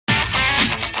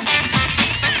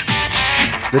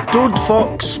The Dode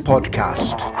Fox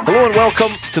Podcast. Hello and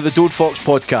welcome to the Dode Fox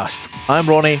Podcast. I'm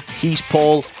Ronnie, he's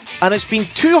Paul, and it's been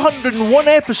 201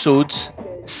 episodes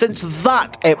since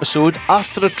that episode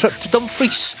after a trip to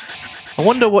Dumfries. I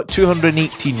wonder what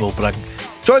 218 will bring.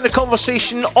 Join the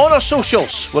conversation on our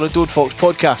socials. We're a Dode Fox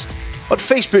Podcast on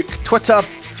Facebook, Twitter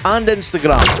and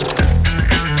Instagram.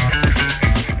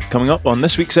 Coming up on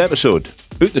this week's episode,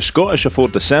 out the Scottish afore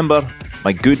December,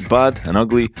 my good, bad and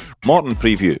ugly, Morton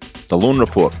preview, the Loan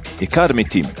Report, the Academy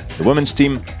team, the women's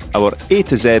team, our A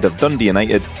to Z of Dundee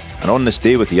United, and on this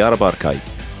day with the Arab Archive.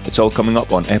 It's all coming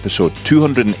up on episode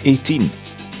 218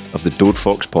 of the Dode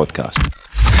Fox Podcast.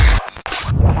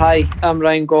 Hi, I'm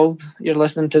Ryan Gold. You're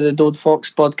listening to the Dode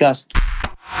Fox Podcast.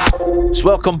 So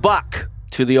welcome back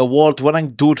to the award-winning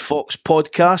Dode Fox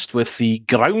Podcast with the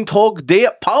Groundhog Day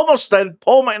at Palmerston.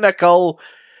 Paul McNichol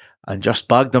and just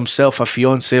bagged himself a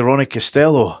fiancée, Ronnie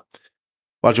Costello.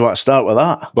 Where do you want to start with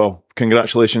that? Well,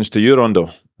 congratulations to you, Rondo.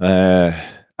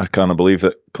 I can't believe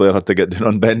that Claire had to get down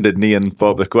on bended knee and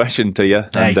pop the question to you.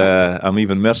 Aye. And I'm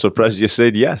even more surprised you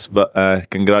said yes. But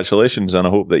congratulations, and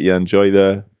I hope that you enjoy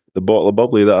the bottle of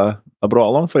bubbly that I brought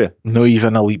along for you. No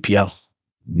even a leap year.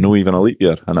 No even a leap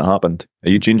year, and it happened. Are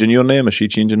you changing your name? Is she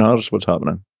changing hers? What's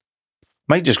happening?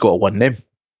 Might just got a one name.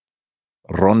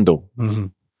 Rondo. Mm-hmm.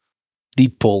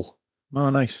 Deed Paul. Oh,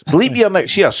 nice. It's leap year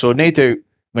next year, so no doubt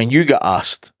when you get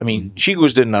asked, I mean, she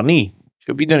goes down her knee,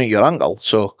 she'll be down at your ankle,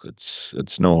 so...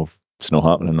 It's no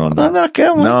happening, Rondo.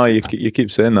 No, You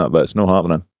keep saying that, but it's no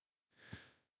happening.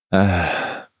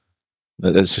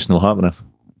 It's just no happening.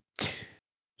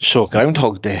 So,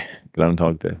 Groundhog Day.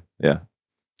 Groundhog Day, yeah.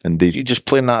 Indeed. You just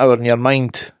playing that out in your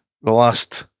mind the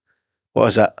last, what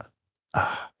is it,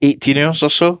 18 years or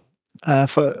so?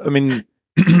 The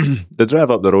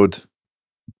drive up the road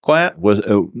Quiet?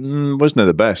 wasn't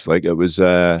the best. Like, it was,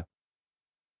 I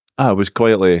was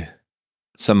quietly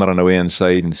simmering away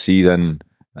inside and seething.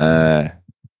 Like,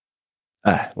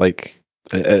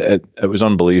 it was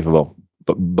unbelievable.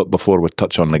 But before we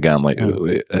touch on the game, like,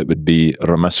 it would be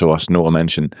remiss of us not to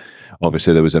mention,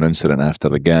 obviously there was an incident after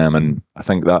the game, and I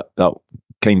think that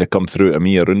kind of come through to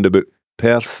me around about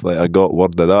Perth. Like, I got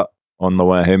word of that on my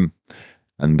way home,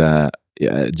 and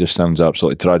it just sounds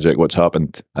absolutely tragic what's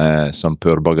happened. Some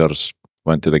poor buggers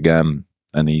went to the game,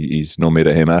 and he's no made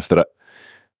it home after it,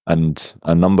 and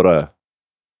a number of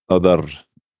other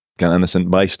kind of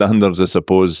innocent bystanders, I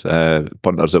suppose,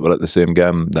 punters that were at the same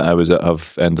game that I was at,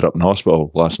 have ended up in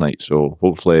hospital last night. So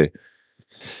hopefully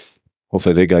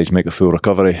they guys make a full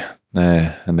recovery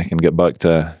and they can get back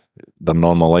to their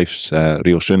normal lives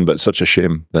real soon. But it's such a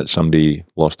shame that somebody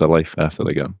lost their life after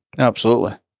the game.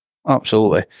 Absolutely.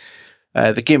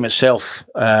 The game itself,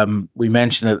 we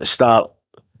mentioned at the start,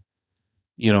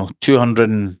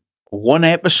 201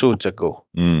 episodes ago,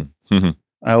 Mm-hmm.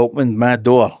 I opened my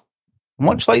door,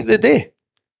 much like the day,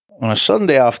 on a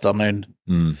Sunday afternoon,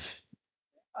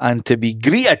 and to be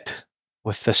greeted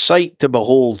with the sight to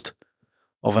behold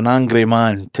of an angry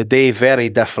man. Today, very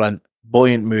different,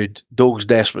 buoyant mood, dogs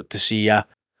desperate to see ya.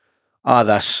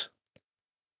 This.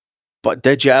 But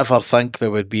did you ever think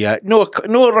there would be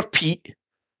no repeat,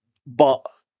 but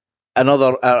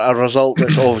a result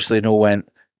that's obviously went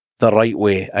the right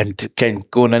way, and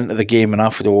going into the game and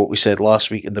after what we said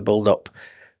last week in the build-up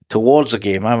towards the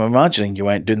game, I'm imagining you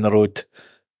went down the road,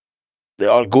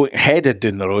 or headed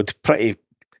down the road, pretty,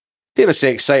 dare I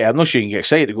say, excited. I'm not sure you can get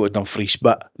excited to go to Dumfries,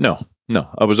 but... No,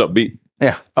 I was upbeat.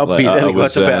 Yeah, upbeat.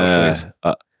 That's a better phrase.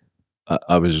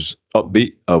 I was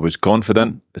upbeat. I was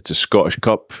confident. It's a Scottish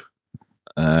Cup.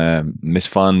 Miss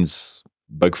fans,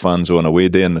 big fans on away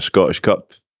day in the Scottish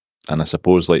Cup. And I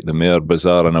suppose, like, the more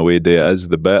bizarre an away day it is,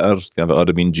 the better. If it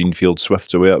had been Jeanfield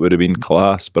Swifts away, it would have been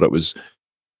class, but it was...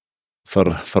 For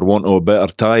want of a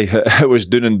better tie, it was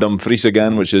down in Dumfries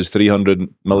again, which is 300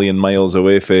 million miles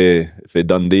away for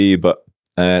Dundee. But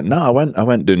I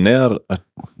went down there.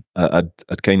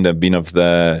 I'd kind of been of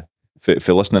the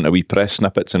for listening to wee press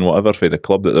snippets and whatever for the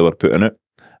club that they were putting out.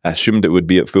 I assumed it would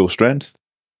be at full strength.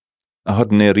 I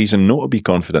had no reason not to be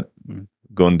confident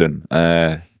going down.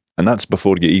 And that's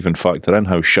before you even factor in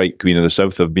how shite Queen of the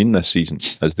South have been this season,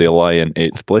 as they lie in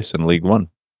 8th place in League One,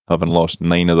 having lost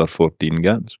 9 of their 14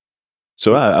 games.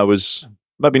 So I was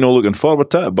maybe not looking forward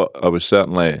to it, but I was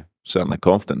certainly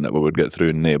confident that we would get through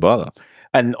and no bother.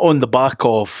 And on the back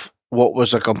of what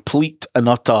was a complete and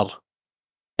utter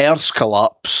earth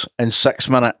collapse in 6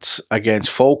 minutes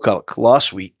against Falkirk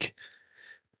last week,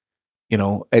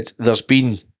 there's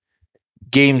been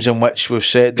games in which we've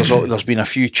said there's been a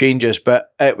few changes,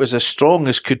 but it was as strong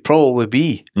as could probably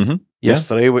be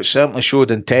yesterday, which certainly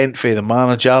showed intent for the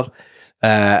manager.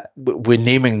 when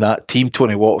naming that team,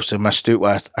 Tony Watt was missed out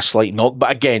with a slight knock.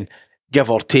 But again, give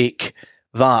or take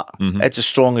that, it's as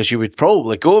strong as you would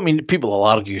probably go. I mean, people will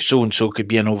argue so-and-so could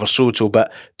be in over so-and-so,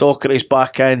 but Docherty's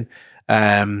back in,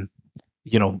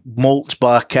 Molt's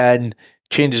back in,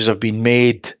 changes have been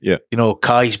made,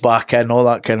 Kai's back in, all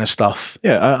that kind of stuff.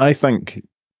 Yeah, I think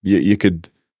you could,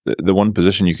 the one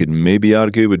position you could maybe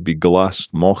argue would be Glass,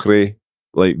 Mochrie,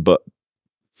 but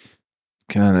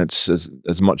it's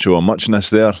as much of a muchness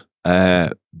there.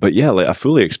 But yeah, I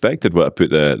fully expected what I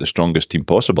put the strongest team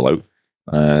possible out.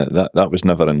 That was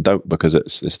never in doubt because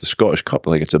it's the Scottish Cup.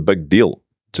 It's a big deal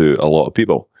to a lot of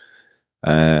people.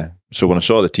 So when I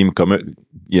saw the team come out,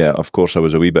 yeah, of course I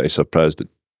was a wee bit surprised that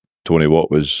Tony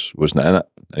Watt wasn't in it.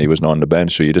 He wasn't on the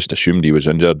bench, so you just assumed he was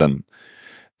injured, and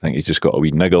I think he's just got a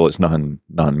wee niggle. It's nothing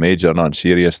major, nothing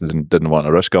serious. They didn't want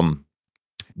to risk him.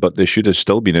 But they should have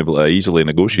still been able to easily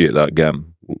negotiate that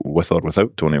game with or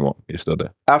without Tony Watt yesterday.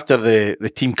 After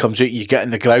the team comes out, you get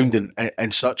in the ground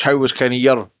and such. How was kind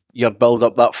of your build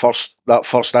up that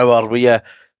first hour? Were you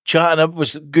chatting? It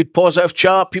was good positive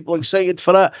chat, people excited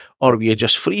for it, or were you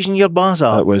just freezing your bars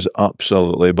out? It was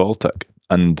absolutely Baltic,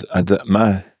 and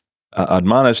I'd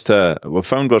managed to. We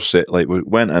found our set. We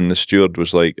went in. The steward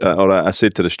was like, or I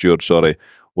said to the steward, "Sorry,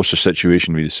 what's the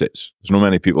situation with the seats? There's not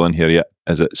many people in here yet.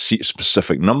 Is it seat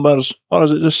specific numbers, or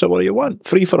is it just what you want?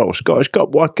 Free for all, Scottish Cup.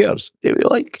 What cares? Do we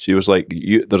like?" She was like,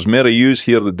 "There's more of yous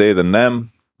here today than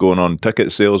them going on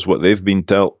ticket sales. What they've been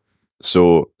told.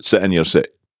 So sit in your seat."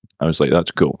 I was like,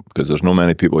 "That's cool because there's not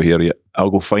many people here yet. I'll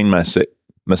go find my seat,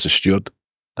 Mrs. Steward,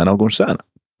 and I'll go and sit in it."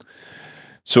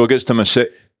 So it gets to my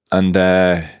seat, and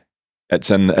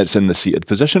it's in the seated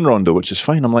position, Rondo, which is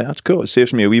fine. I'm like, that's cool. It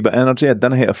saves me a wee bit of energy. I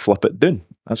didn't have to flip it down.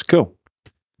 That's cool.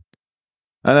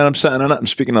 And then I'm sitting in it, I'm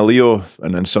speaking to Leo,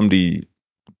 and then somebody,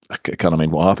 I can't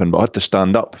remember what happened, but I had to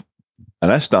stand up.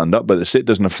 And I stand up, but the seat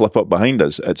doesn't flip up behind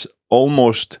us. It's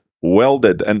almost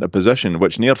welded into position,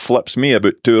 which near flips me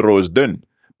about 2 rows down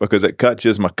because it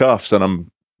catches my calves and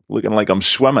I'm looking like I'm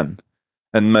swimming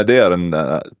in midair, and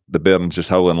the bairn's just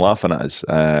howling laughing at us.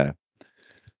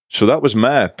 So that was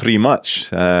my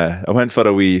pre-match. I went for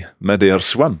a wee mid-air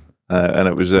swim, and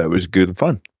it was good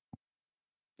fun.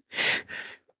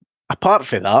 Apart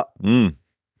from that,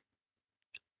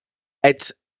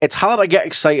 it's hard to get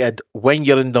excited when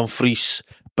you're in Dumfries,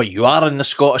 but you are in the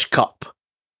Scottish Cup.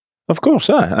 Of course,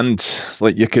 and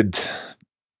you could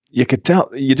tell,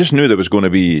 you just knew there was going to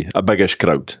be a biggish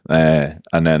crowd,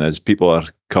 and then as people are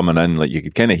coming in, you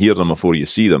could kind of hear them before you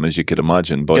see them, as you could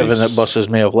imagine. Boys, given that buses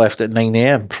may have left at 9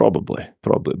 a.m. Probably.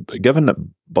 Given that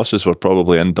buses were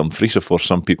probably in Dumfries before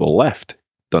some people left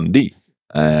Dundee.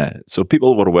 So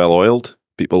people were well oiled.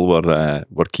 People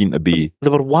were keen to be. They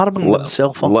were warming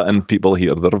themselves up, letting people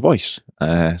hear their voice.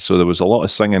 So there was a lot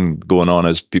of singing going on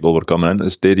as people were coming into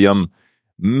the stadium.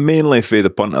 Mainly for the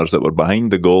punters that were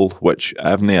behind the goal, which I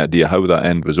have no idea how that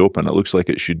end was open. It looks like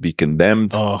it should be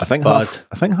condemned. Oh, I think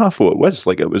half of it was.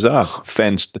 It was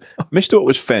fenced. Most of it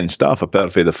was fenced off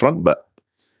apart from the front bit.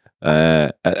 I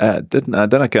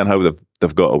didn't care how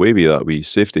they've got away with that, with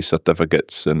safety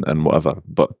certificates and whatever.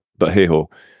 But hey ho.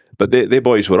 But they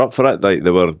boys were up for it. They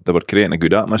were creating a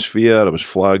good atmosphere. There was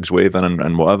flags waving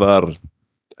and whatever.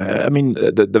 I mean,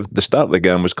 the start of the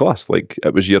game was class.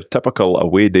 It was your typical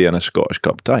away day in a Scottish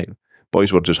Cup tie.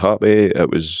 Boys were just happy.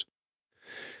 It was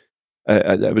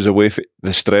away from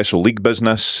the stressful league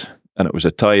business, and it was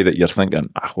a tie that you're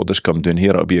thinking, we'll just come down here.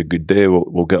 It'll be a good day.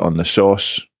 We'll get on the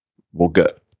sauce. We'll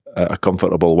get a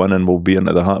comfortable win, and we'll be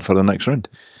into the hat for the next round.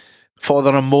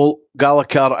 Father and Moult,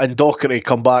 Gallagher and Docherty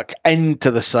come back into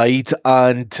the side,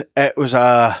 and it was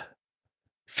a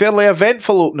fairly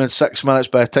eventful opening 6 minutes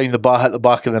by the time the ball hit the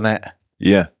back of the net.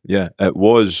 Yeah. It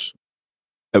was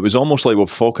almost like what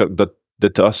Falkirk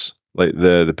did to us,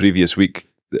 the previous week.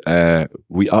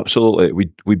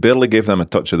 We barely gave them a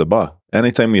touch of the ball.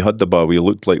 Anytime we had the ball, we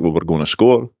looked like we were going to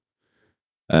score.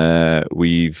 The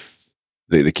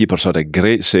keepers had a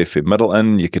great save for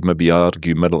Middleton. You could maybe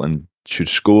argue Middleton should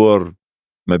score.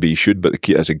 Maybe he should, but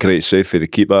it's a great save for the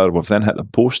keeper. We've then hit the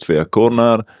post for a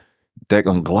corner.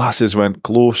 Declan Glasses went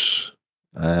close.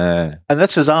 And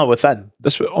this is all within.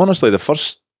 This honestly, the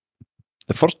first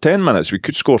 10 minutes we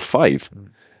could score 5.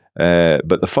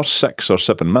 But the first 6 or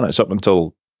 7 minutes, up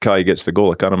until Kai gets the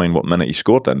goal, I can't remember what minute he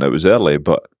scored in. It was early,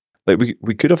 but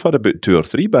we could have had about 2 or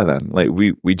 3 by then.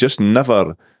 We just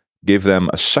never gave them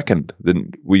a second.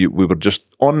 Then we were just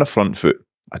on the front foot,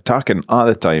 attacking at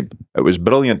the time. It was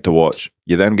brilliant to watch.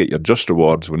 You then get your just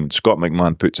rewards when Scott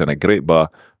McMahon puts in a great bar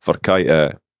for Kai.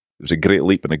 It was a great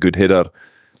leap and a good header.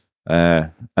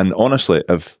 And honestly,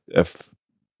 if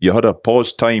you had a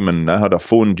pause time, and I had a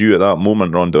phone due at that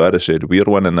moment, Rondo. I'd have said, we're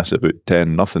winning this about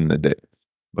 10-0 today,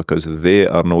 because they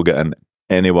are not getting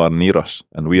anywhere near us,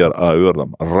 and we are over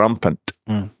them, rampant.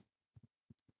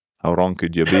 How wrong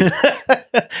could you be?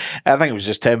 I think it was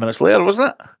just 10 minutes later, wasn't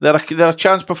it? There a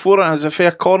chance before it, as a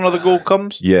fair corner, the goal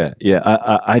comes. Yeah.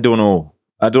 I don't know.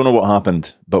 I don't know what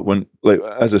happened, but when, like,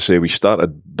 as I say, we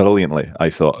started brilliantly.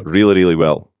 I thought really, really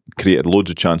well. Created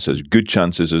loads of chances, good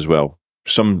chances as well.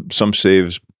 Some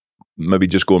saves, maybe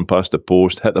just going past the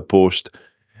post, hit the post,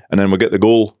 and then we get the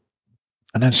goal.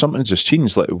 And then something just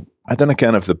changed. Like, I don't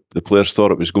know if the players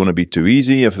thought it was going to be too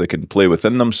easy, if they can play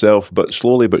within themselves, but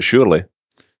slowly but surely,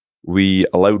 we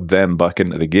allowed them back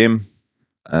into the game.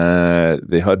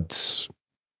 They had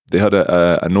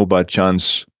a no bad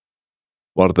chance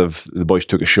where the boys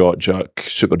took a shot.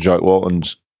 Super Jack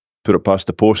Waltons put it past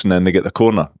the post, and then they get the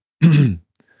corner.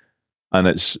 And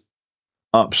it's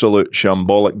absolute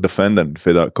shambolic defending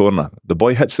for that corner. The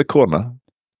boy hits the corner.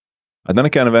 I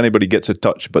don't know if anybody gets a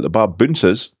touch, but the ball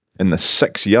bounces in the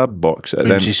 6-yard box.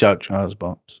 Bouncy 6-yard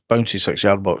box. Bouncy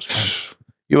 6-yard box.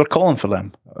 You were calling for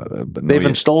them. But they've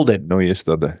installed it. No,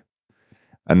 yesterday.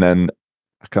 And then,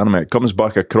 I can't remember, it comes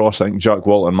back across. I think Jack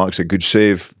Walton marks a good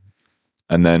save.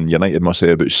 And then United must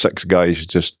say about 6 guys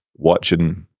just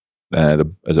watching.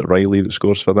 Is it Riley that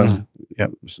scores for them? Yeah.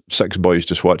 6 boys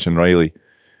just watching Riley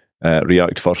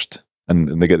react first,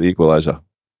 and they get the equaliser.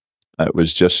 It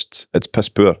was just, it's piss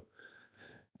poor.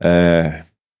 And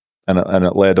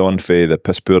it led on for the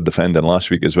piss poor defending last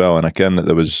week as well. And I ken that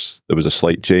there was a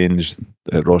slight change.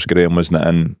 Ross Graham wasn't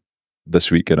in this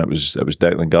week, and it was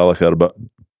Declan Gallagher. But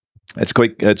it's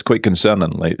quite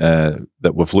concerning, like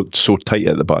that we've looked so tight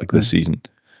at the back this season,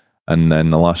 and then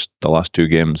the last 2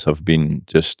 games have been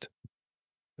just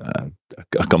a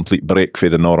complete break for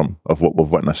the norm of what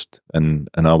we've witnessed in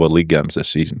our league games this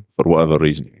season, for whatever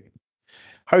reason.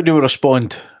 How do we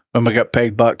respond when we get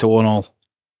pegged back to 1-1?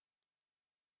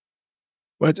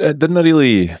 Well, it didn't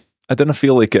really. I didn't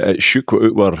feel like it shook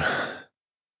our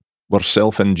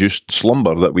self-induced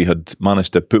slumber that we had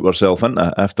managed to put ourselves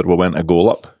into after we went a goal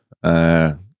up.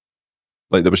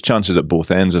 Like, there was chances at both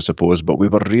ends, I suppose, but we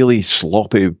were really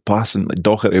sloppy passing. Like,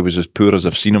 Doherty was as poor as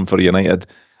I've seen him for United,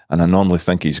 and I normally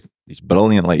think he's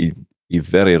brilliant. Like, he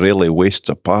very rarely wastes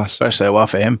a pass, especially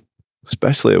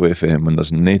away from him when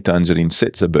there's no tangerine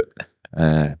sits about.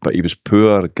 But he was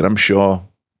poor. Grimshaw,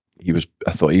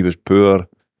 I thought he was poor.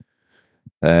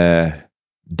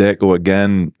 Deco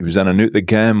again, he was in and out the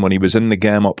game. When he was in the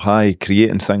game up high,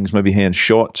 creating things, maybe hitting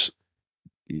shots,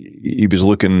 he was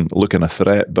looking a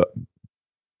threat, but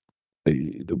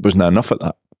there wasn't enough of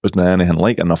that. Wasn't anything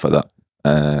like enough of that.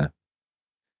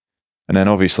 And then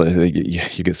obviously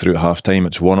you get through at half time,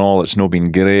 it's 1-1, it's not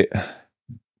been great,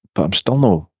 but I'm still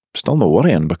no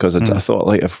worrying, because I thought,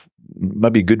 like, if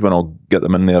maybe Goodwin will get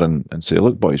them in there and say,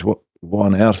 look boys, what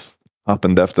on earth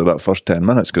happened after that first 10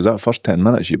 minutes? Because that first 10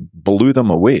 minutes you blew them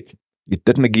away. You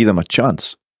didn't give them a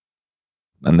chance.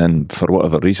 And then for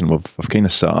whatever reason we've kind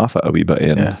of sat off it a wee bit,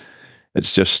 and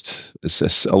it's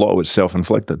a lot of it's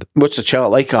self-inflicted. What's the chat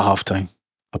like at half time?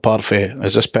 Apart from,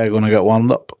 is this pair going to get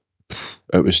warmed up?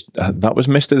 It was that was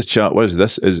most of the chat was,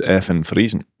 this is effing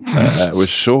freezing. It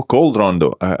was so cold,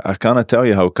 Rondo. I can't tell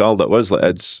you how cold it was. Like,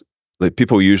 it's like,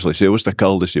 people usually say, what's the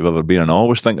coldest you've ever been? And I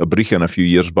always think of Brechin a few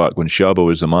years back when Shaba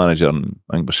was the manager, and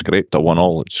I think we scraped a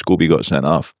 1-1. Scobie got sent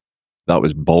off. That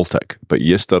was Baltic. But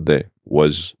yesterday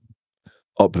was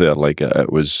up there. Like,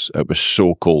 it was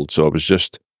so cold. So I was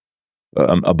just,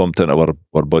 I bumped into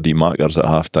our buddy Mackers at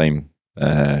half time.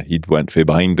 He'd went from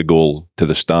behind the goal to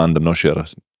the stand. I'm not sure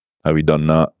how he done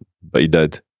that, but he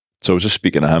did. So I was just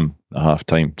speaking to him at half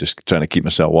time, just trying to keep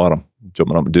myself warm,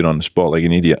 jumping up and doing it on the spot like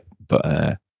an idiot.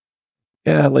 But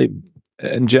yeah, like,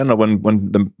 in general,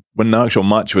 when the actual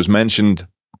match was mentioned,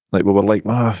 like, we were like,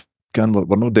 we're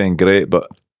not doing great, but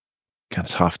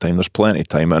it's half time, there's plenty of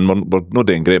time, and we're not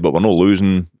doing great, but we're not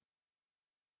losing.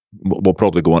 We'll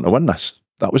probably go on to win this.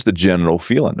 That was the general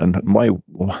feeling, and why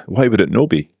would it not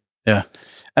be? Yeah,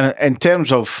 and in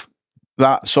terms of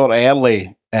that sort of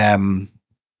early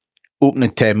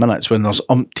opening 10 minutes when there's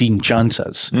umpteen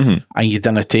chances and you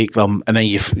didn't take them, and then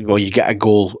you get a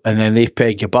goal and then they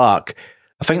peg you back.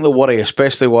 I think the worry,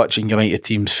 especially watching United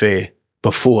teams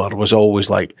before, was always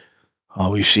like,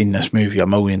 oh, we've seen this movie a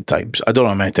million times. I don't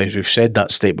know how many times we've said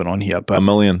that statement on here, but a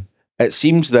million. It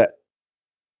seems that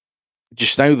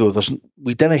just now, though,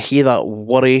 we didn't hear that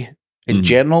worry in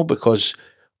general because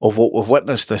of what we've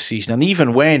witnessed this season. And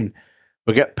even when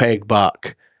we get pegged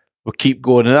back, we keep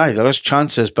going, and there is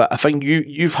chances, but I think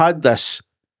you've had this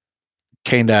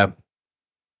kind of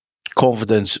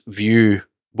confidence view,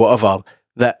 whatever,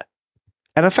 that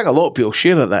And I think a lot of people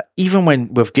share that even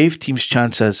when we've gave teams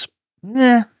chances,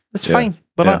 it's fine.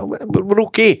 We're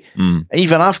okay.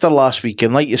 Even after last week,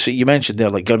 and like you say, you mentioned there,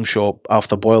 like Grimshaw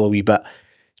after Boyle a wee bit.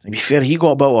 To be fair, he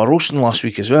got about a roasting last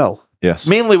week as well. Yes.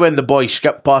 Mainly when the boy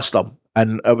skipped past him,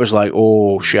 and it was like,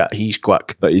 oh shit, he's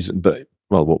quick. But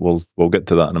we'll get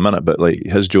to that in a minute. But like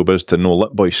his job is to no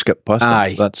let boys skip past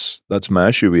him. That's my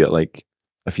issue with it. Like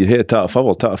if you hit a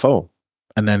foul.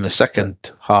 And then the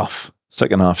second half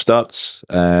starts.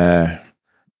 I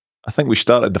think we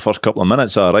started the first couple of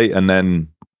minutes all right, and then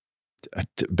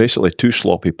basically 2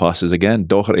 sloppy passes again.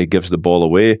 Doherty gives the ball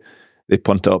away. They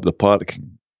punt it up the park.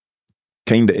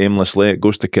 Kind of aimlessly, it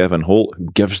goes to Kevin Holt, who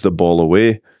gives the ball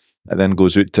away, and then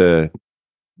goes out to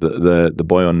the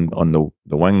boy on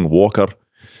the wing, Walker,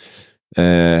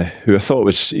 who I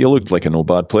thought he looked like a no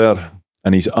bad player,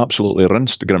 and he's absolutely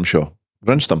rinsed Grimshaw,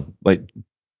 rinsed him. Like,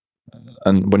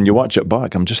 and when you watch it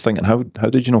back, I'm just thinking, how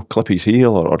did you clip his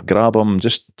heel or grab him,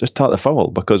 just take the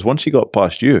foul? Because once he got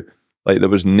past you, like there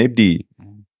was nobody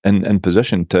in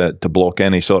position to block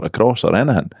any sort of cross or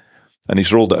anything, and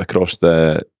he's rolled it across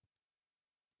the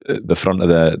front of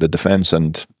the defence,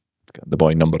 and the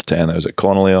boy number 10, is it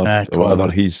Connolly or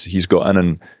whatever, he's got in,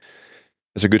 and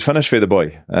it's a good finish for the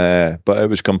boy, but it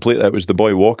was the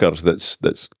boy Walker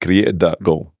that's created that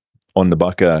goal on the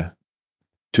back of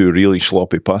 2 really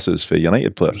sloppy passes for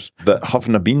United players that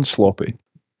haven't been sloppy.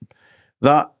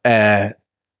 That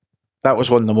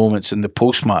was one of the moments in the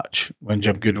post-match when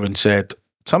Jim Goodwin said,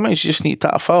 sometimes you just need to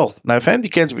take a foul. Now if Andy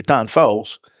Ken's been taking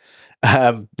fouls,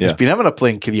 he's been having a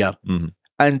playing career. Mm-hmm.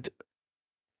 And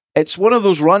it's one of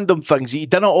those random things that you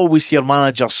didn't always hear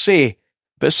managers say,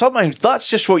 but sometimes that's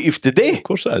just what you have to do. Of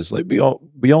course it is. Like we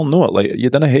all know it. Like you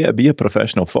didn't hate to be a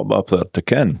professional football player to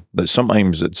ken that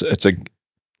sometimes it's a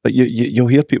like you'll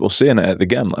hear people saying it at the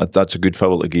game. That's a good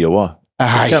foul to give away.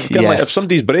 Like if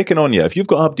somebody's breaking on you, if you've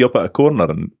got Abdi up at a corner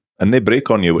and they break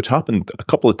on you, which happened a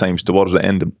couple of times towards the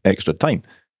end of extra time,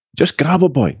 just grab a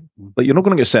boy. Like you're not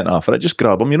going to get sent off for it. Just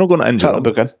grab him. You're not going to injure him.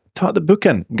 Take the book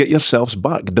in. Get yourselves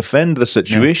back. Defend the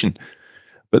situation. Yeah.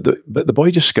 But the boy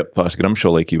just skipped past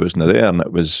Grimshaw like he wasn't there, and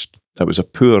it was a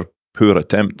poor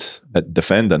attempt at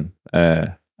defending.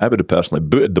 I would have personally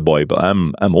booted the boy, but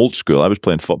I'm old school. I was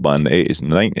playing football in the 80s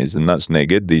and the 90s, and that's not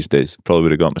good these days. Probably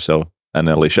would have got myself an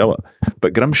early shower.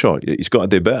 But Grimshaw, he's got to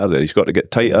do better there. He's got to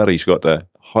get tighter. He's got to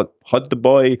hud the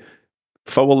boy,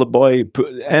 foul the boy,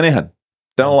 put anything.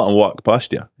 Don't let him walk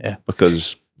past you. Yeah.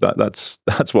 Because that's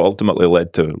what ultimately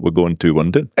led to we're going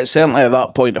 2-1 down. It's certainly at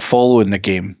that point of following the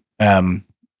game,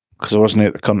 because I wasn't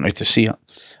out the country to see it,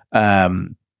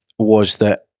 was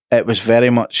that it was very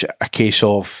much a case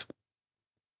of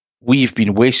we've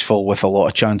been wasteful with a lot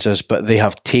of chances, but they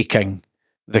have taken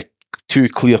the 2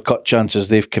 clear-cut chances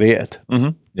they've created.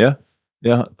 Mm-hmm. Yeah,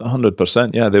 100%.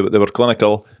 Yeah, they were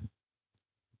clinical.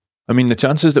 I mean, the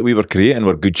chances that we were creating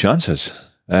were good chances.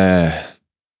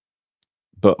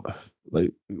 But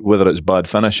like whether it's bad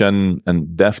finishing,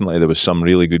 and definitely there was some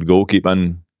really good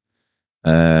goalkeeping,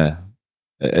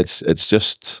 it's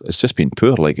just been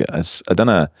poor. Like I don't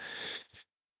know.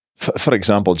 For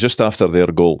example, just after their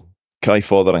goal, Kai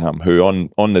Fotheringham, who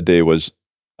on the day was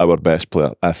our best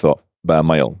player, I thought by a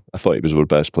mile. I thought he was our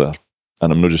best player,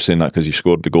 and I'm not just saying that because he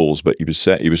scored the goals, but he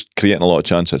was creating a lot of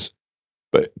chances.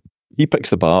 But he picks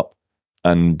the ball up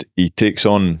and he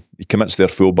commits their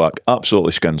fullback,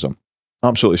 absolutely skins him,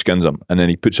 and then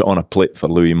he puts it on a plate for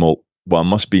Louis Moult. Well, it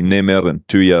must be no more than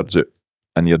 2 yards out,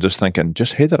 and you're just thinking,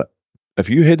 just header it. If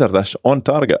you header this on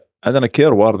target, I don't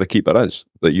care where the keeper is,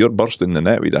 that you're bursting the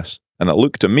net with this. And it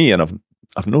looked to me, and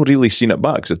I've not really seen it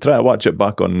back, so I tried to watch it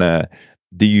back on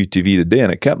DUTV today,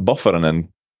 and it kept buffering, and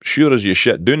sure as you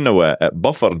shit down the way, it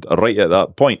buffered right at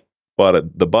that point where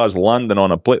the ball's landing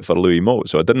on a plate for Louis Moult,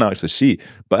 so I didn't actually see.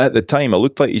 But at the time, it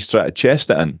looked like he's trying to chest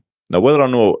it in. Now, whether or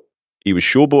not he was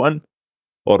showboating,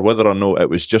 or whether or not it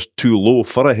was just too low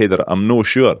for a header, I'm no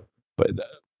sure.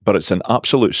 But it's an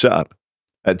absolute sitter.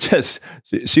 It just,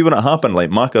 see when it happened,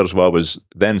 like Mackerswa was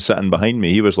then sitting behind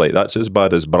me, he was like, that's as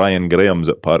bad as Brian Graham's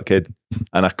at Parkhead.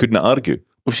 And I couldn't argue.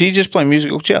 Was he just playing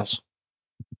musical chairs?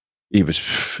 He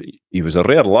was a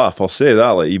rare laugh, I'll say that.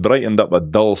 Like, he brightened up a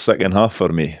dull second half for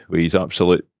me with his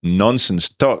absolute nonsense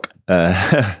talk.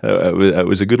 It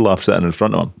was a good laugh sitting in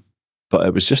front of him. But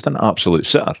it was just an absolute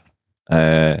sitter.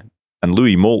 And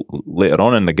Louis Moult, later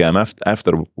on in the game,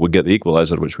 after we get the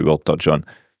equaliser, which we will touch on,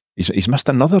 he's missed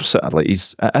another sitter. Like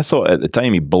I thought at the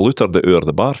time he belootered it over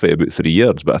the bar for about 3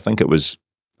 yards, but I think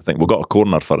we got a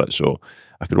corner for it, so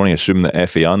I could only assume that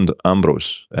Effie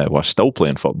Ambrose was still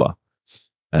playing football.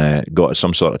 Got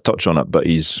some sort of touch on it, but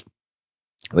he's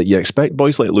like, you expect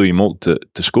boys like Louis Moult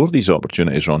to score these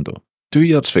opportunities, Rondo. 2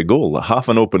 yards for goal, half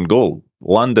an open goal,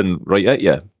 landing right at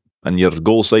you, and your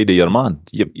goal side of your man.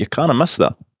 You can't miss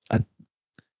that.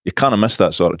 You can't miss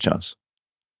that sort of chance.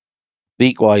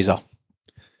 The equaliser.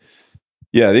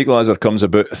 Yeah, the equaliser comes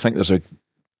about. I think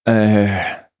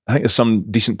there's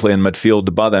some decent play in midfield.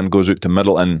 The ball then goes out to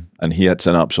Middleton, and he hits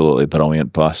an absolutely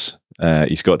brilliant pass.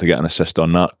 He's got to get an assist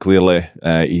on that. Clearly,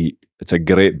 it's a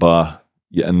great bar.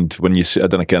 And when you see, I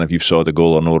don't know if you've saw the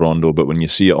goal or no, Rondo, but when you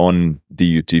see it on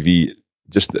DUTV,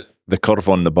 just the curve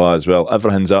on the bar as well,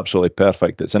 everything's absolutely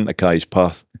perfect. It's into Kai's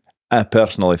path. I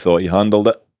personally thought he handled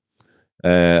it,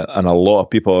 and a lot of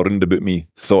people around about me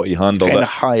thought he handled it. Kind of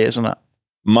high, isn't it?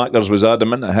 Mackers was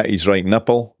adamant it hit his right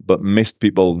nipple, but most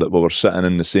people that were sitting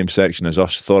in the same section as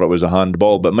us thought it was a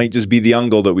handball, but it might just be the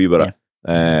angle that we were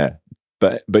at.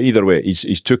 But either way,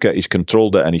 he's took it, he's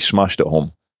controlled it, and he smashed it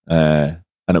home.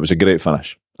 And it was a great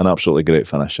finish, an absolutely great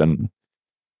finish. And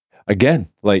again,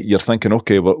 like, you're thinking,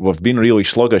 okay, we've been really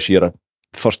sluggish here.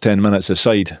 First 10 minutes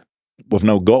aside, we've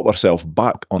now got ourselves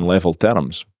back on level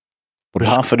terms. We're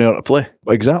half an hour to play.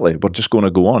 Exactly. We're just going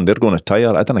to go on. They're going to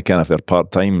tire. I don't know if they're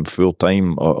part-time,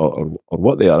 full-time, or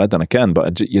what they are. I don't know,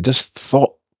 but you just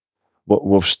thought,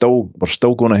 we're still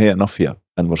going to hit enough here,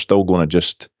 and we're still going to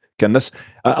just...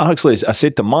 I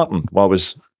said to Martin while I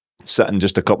was sitting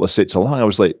just a couple of seats along, I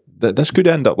was like, this could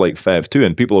end up like 5-2,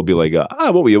 and people will be like,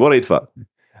 what were you worried for?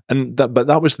 And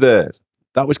that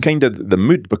was kind of the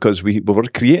mood, because we were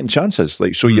creating chances,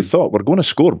 like, so you thought, we're going to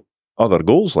score other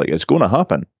goals, like, it's going to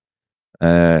happen,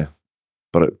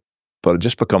 but it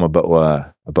just become a bit of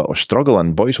a struggle,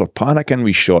 and boys were panicking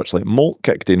with shots. Like, Molt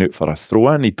kicked in out for a throw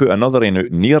in, he put another in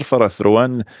out near for a throw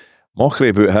in. Mockery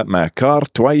about hit my car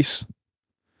twice.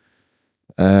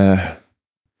 It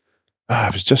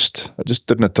just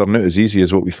didn't turn out as easy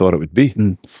as what we thought it would be.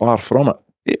 Far from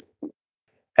it.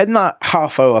 In that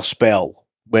half-hour spell,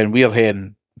 when we're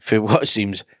heading for what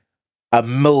seems a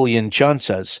million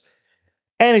chances,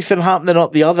 anything happening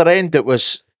up the other end that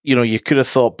was, you could have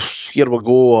thought, here we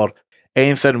go, or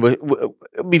anything.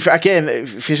 Again,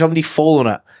 for somebody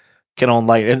following it kind of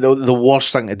online, and the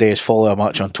worst thing to do is follow a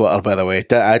match on Twitter, by the way.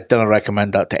 I don't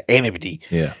recommend that to anybody.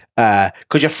 Yeah.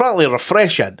 Because you're frankly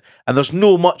refreshing, and there's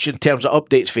no much in terms of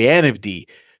updates for anybody.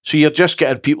 So you're just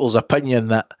getting people's opinion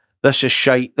that this is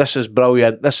shite, this is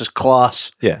brilliant, this is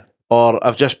class. Yeah. Or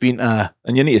I've just been and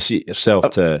you need to see it yourself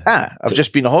I've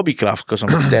just been a hobbycraft because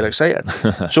I'm dead excited.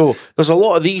 So there's a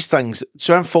lot of these things,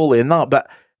 so I'm following that, but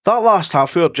that last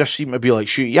half hour just seemed to be like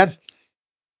shoot you in.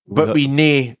 But we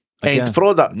nae end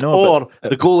product,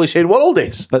 the goalie saying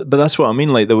worldies. But that's what I mean.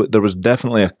 Like, there was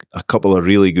definitely a couple of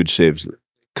really good saves.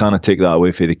 Can't take that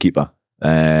away from the keeper.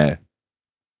 But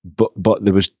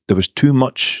there was too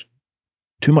much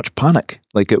panic.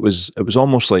 Like, it was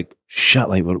almost like shit.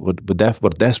 Like, we're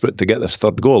desperate to get this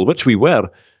third goal, which we were.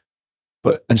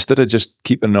 But instead of just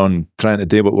keeping on trying to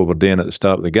do what we were doing at the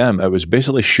start of the game, it was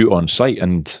basically shoot on sight.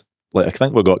 And like, I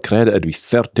think we got credited with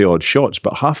 30 odd shots,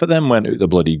 but half of them went out the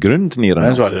bloody ground near enough.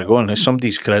 That's what they're going.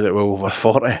 Somebody's credit with over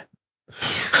 40.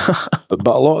 but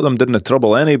a lot of them didn't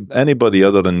trouble anybody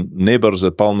other than neighbours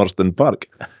at Palmerston Park.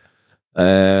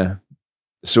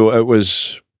 So it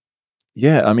was,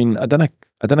 I mean, I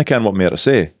didn't care what more to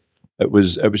say. It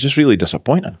was just really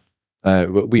disappointing.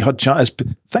 We had chances.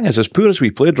 Thing is, as poor as we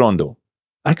played, Rondo,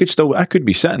 I could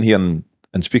be sitting here and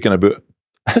speaking about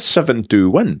a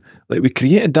 7-2 win. Like, we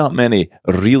created that many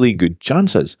really good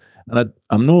chances, and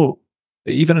I'm no,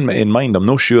 even in my mind, I'm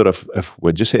not sure if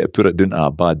we just had to put it down to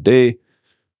a bad day,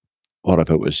 or if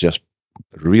it was just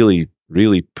really,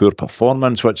 really poor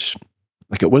performance. Which,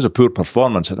 like, it was a poor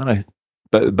performance. I don't know,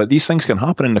 but these things can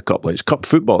happen in the cup. Like, it's cup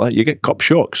football. You get cup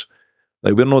shocks.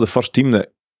 Like, we're not the first team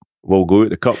that will go out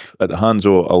the cup at the hands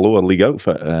of a lower league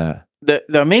outfit.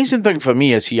 The amazing thing for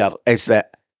me is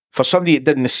that for somebody that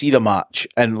didn't see the match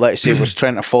and, let's say, was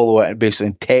trying to follow it basically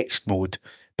in text mode,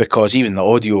 because even the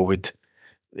audio would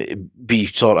be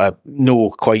sort of no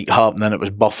quite happening, it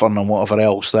was buffering and whatever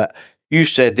else, that you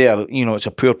said there, it's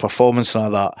a poor performance and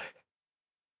all that.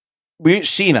 We've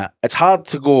seen it. It's hard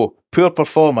to go poor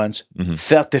performance,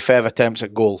 35 attempts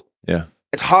at goal. Yeah.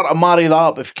 It's hard to marry that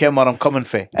up if you care where I'm coming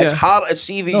from. It's hard to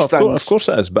see these things. Of course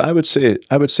it is, but I would say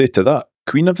to that,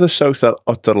 Queen of the South are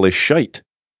utterly shite.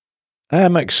 I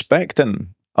am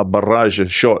expecting a barrage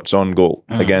of shots on goal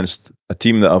against a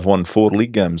team that have won 4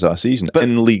 league games that season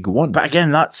in League One. But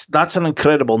again, that's an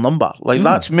incredible number. Like,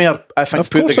 that's more, I think,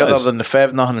 put together than the 5-0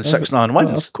 and 6-0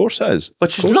 wins. Of course it is.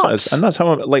 Which is nuts. And that's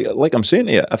how, like I'm saying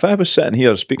to you, if I was sitting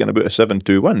here speaking about a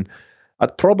 7-2 win,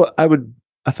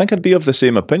 I think I'd be of the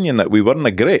same opinion that we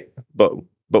weren't great, but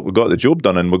we got the job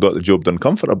done, and we got the job done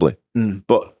comfortably.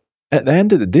 But at the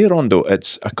end of the day, Rondo,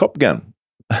 it's a cup game.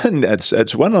 And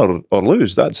it's win or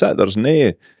lose. That's it.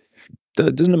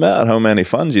 It doesn't matter how many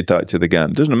fans you take to the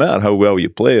game. It doesn't matter how well you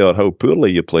play or how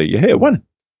poorly you play. You hate to win.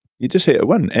 You just hate to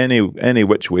win any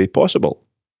which way possible.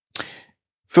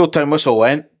 Full-time whistle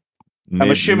went.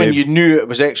 I'm assuming you knew it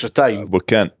was extra time. We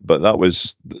can't, but that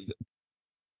was...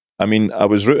 I mean, I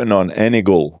was rooting on any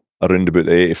goal around about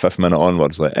the 85th minute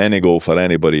onwards, like any goal for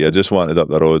anybody. I just wanted up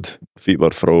the road. Feet were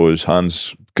froze,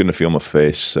 hands couldn't feel my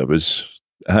face.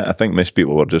 I think most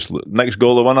people were just, next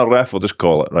goal, the winner, ref, we'll just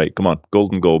call it. Right, come on,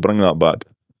 golden goal, bring that back.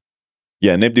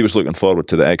 Yeah, nobody was looking forward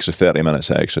to the extra 30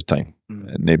 minutes of extra time.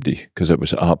 Nobody, because it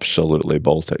was absolutely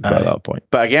Baltic by that point.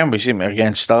 But again, we seem to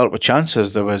again start with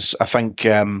chances. There was, I think,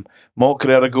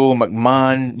 Mockler had a goal,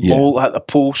 McMahon, Moult at the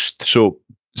post. So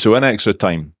in extra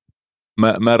time,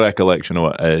 my recollection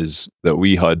of it is that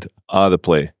we had the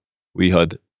play, we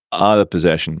had the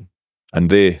possession, and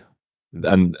they...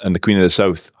 And the Queen of the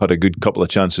South had a good couple of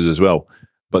chances as well,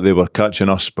 but they were catching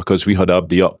us because we had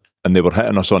Abdi up and they were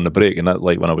hitting us on the break. And that,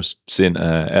 like when I was saying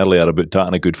earlier about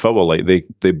taking a good foul, like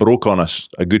they broke on us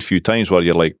a good few times where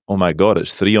you're like, oh my God,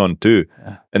 it's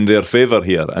 3-on-2 in their favour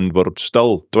here, and we're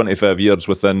still 25 years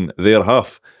within their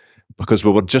half because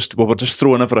we were just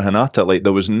throwing everything at it. Like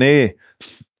there was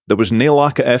no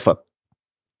lack of effort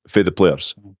for the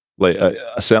players. Like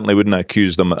I certainly wouldn't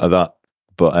accuse them of that,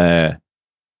 but.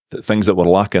 The things that were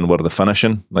lacking were the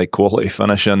finishing, like quality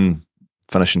finishing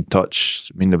touch.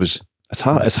 I mean, it's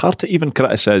hard to even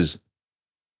criticise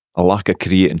a lack of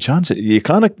creating chances. You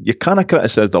can't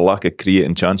criticise the lack of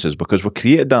creating chances because we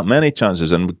created that many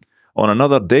chances, and on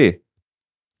another day,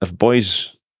 if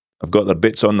boys have got their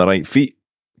bits on the right feet,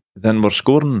 then we're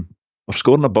scoring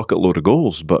a bucket load of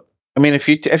goals. But I mean, if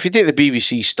you take the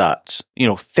BBC stats,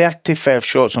 35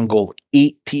 shots on goal,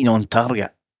 18 on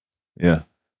target. Yeah.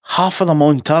 Half of them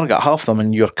on target, half of them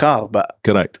in your car, but...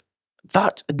 Correct.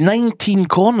 That 19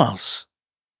 corners.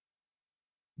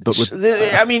 But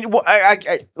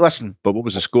listen. But what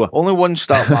was the score? Only one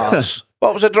start matters. Well,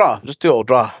 it was a draw. It was a 2-2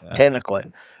 draw,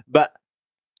 technically. But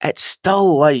it's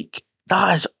still like,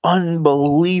 that is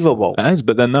unbelievable. It is,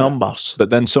 but then numbers. But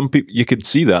then some people, you could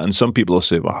see that, and some people will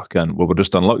say, well, we're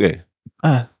just unlucky.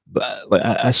 But like,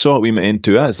 I saw what we went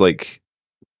into as like...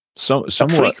 A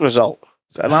freak result.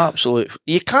 An absolute...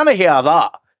 You can't hear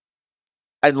that.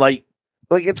 And like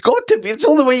it's got to be. It's the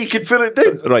only way you can put it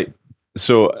down. Right.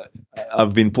 So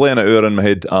I've been playing it over in my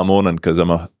head all morning because I'm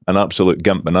an absolute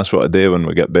gimp, and that's what I do when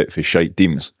we get bet for shite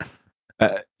teams.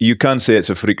 You can say it's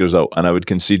a freak result, and I would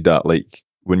concede that. Like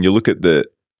when you look at the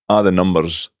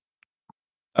numbers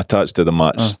attached to the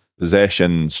match,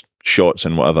 possessions, shots,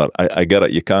 and whatever, I get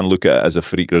it. You can look at it as a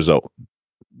freak result.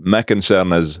 My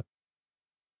concern is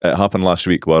it happened last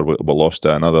week where we lost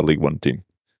to another League One team,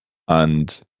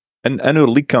 and in our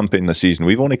league campaign this season,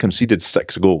 we've only conceded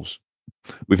 6 goals.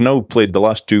 We've now played the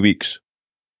last 2 weeks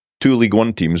 2 League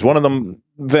One teams, one of them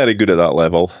very good at that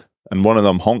level, and one of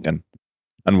them honking,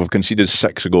 and we've conceded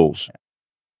 6 goals.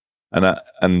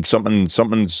 And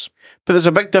something's. But there's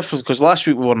a big difference because last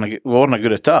week we weren't a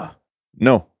good at that.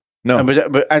 No.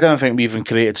 But I don't think we even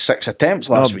created 6 attempts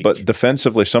last week. But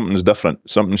defensively, something's different.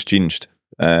 Something's changed.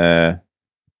 And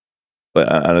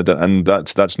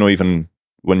that's not even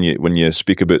when you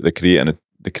speak about the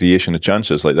creation of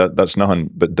chances like that. That's nothing.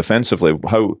 But defensively,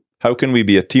 how can we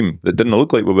be a team that didn't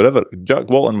look like we were ever? Jack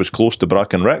Walton was close to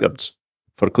breaking records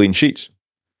for clean sheets,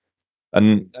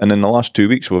 and in the last 2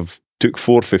 weeks we've took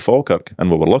 4 for Falkirk, and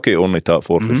we were lucky to only take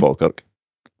 4 for Falkirk,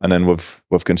 and then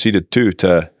we've conceded 2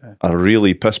 to a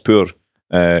really piss poor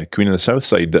Queen of the South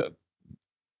side that,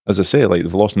 as I say, like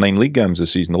they've lost 9 league games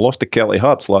this season. They lost to Kelly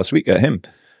Hearts last week at him.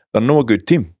 They're not a good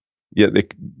team. Yet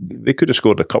they could have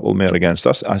scored a couple more against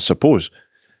us, I suppose.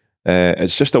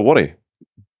 It's just a worry.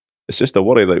 It's just a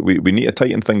worry that we need to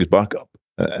tighten things back up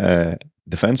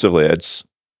defensively.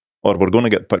 Or we're going to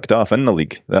get picked off in the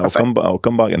league. I'll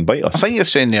come back and bite us. I think you're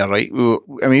saying there, right?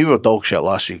 We were dog shit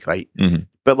last week, right? Mm-hmm.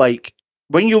 But like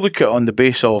when you look at it on the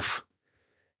base of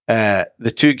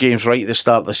the 2 games right at the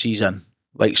start of the season,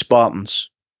 like Spartans,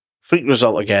 freak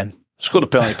result again. Scored a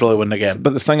penalty, probably win again.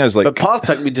 But the thing is, like, but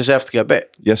Partick, we deserve to get a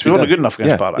bit. Yes, we weren't good enough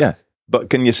against Partick. Yeah, but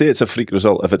can you say it's a freak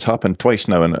result if it's happened twice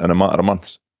now in a matter of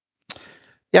months?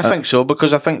 Yeah, I think so,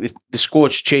 because I think the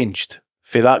squad's changed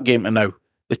for that game to now.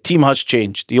 The team has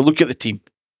changed. You look at the team,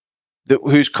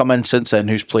 who's come in since then,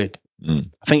 who's played. I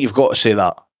think you've got to say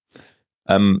that.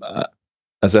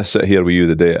 As I sit here with you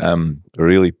today, I'm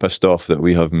really pissed off that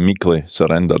we have meekly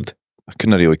surrendered. I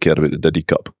couldn't really care about the Diddy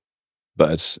Cup.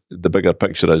 But the bigger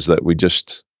picture is that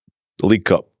the League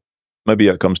Cup, maybe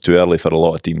it comes too early for a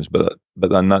lot of teams, but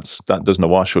then that doesn't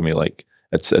wash with me. Like,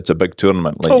 It's a big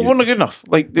tournament. Like we weren't good enough.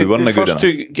 Like the weren't good first enough.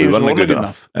 two games weren't good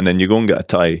enough. And then you go and get a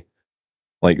tie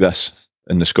like this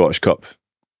in the Scottish Cup,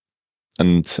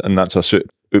 and that's us out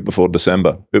before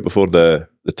December, out before the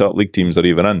top league teams are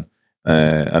even in,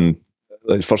 and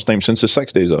like first time since the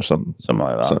 60s or something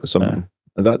like that.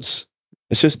 That's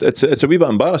it's a wee bit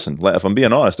embarrassing. Like, if I'm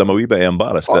being honest, I'm a wee bit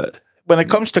embarrassed that when it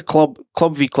comes to club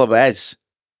v club, it is,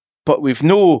 but we've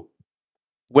no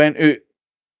went out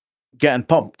getting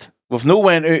pumped. We've no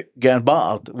went out getting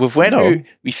battered. We've went out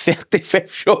with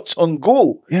 35 shots on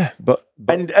goal. Yeah, but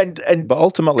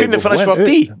ultimately couldn't finish for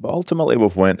tea. But ultimately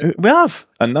we've went out. We have,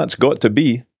 and that's got to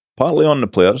be partly on the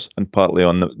players and partly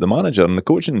on the manager and the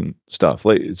coaching staff.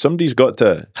 Like, somebody's got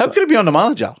to. How could it be on the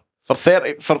manager for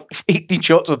 18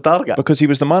 shots on target? Because he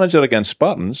was the manager against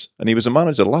Spartans, and he was the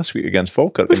manager last week against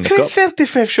Falkirk. We've created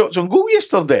 35 shots on goal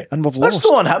yesterday, and we've lost.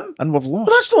 That's not on him. And we've lost.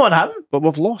 But that's not on him. But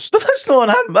we've lost. But that's not on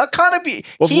him. That can't be.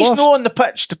 He's lost. not on the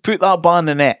pitch to put that ball in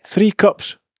the net. 3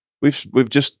 cups. We're out.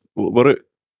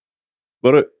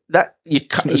 We're out. That you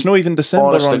can't. It's not even December.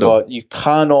 Honest to Rondo. God, you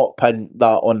cannot pin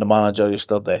that on the manager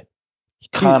yesterday. You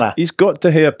can't. He's got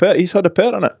to have a pair. He's had a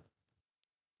pair in it.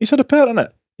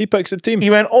 He picks the team.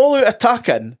 He went all out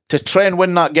attacking to try and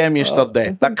win that game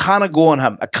yesterday. That can't go on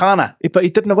him. It can't. But he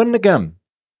didn't win the game.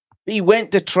 He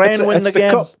went to try and win the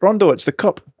game. Cup, Rondo. It's the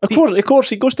cup. Of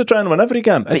course, he goes to try and win every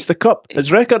game. It's the cup.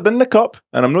 His record in the cup,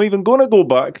 and I'm not even going to go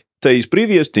back to his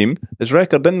previous team. His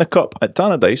record in the cup at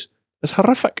Tannadice is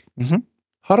horrific. Mm-hmm.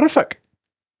 Horrific.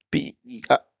 But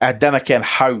I don't know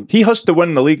how he has to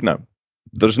win the league now.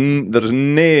 There's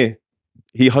no.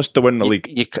 He has to win the league.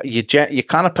 You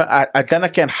can't put. I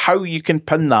don't know how you can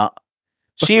pin that.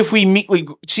 See if we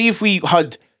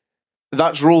had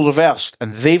that's role reversed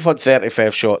and they've had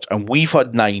 35 shots and we've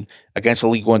had 9 against a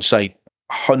League One side.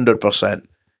 100%.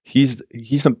 He's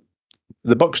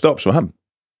the buck stops with him.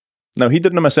 Now, he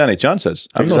didn't miss any chances.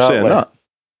 I'm not saying that.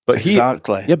 But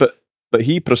exactly. But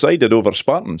he presided over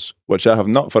Spartans, which I have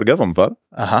not forgiven for.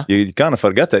 You can't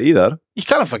forget it either. You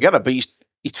can't forget it, but he's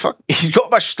got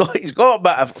a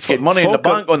bit of money in the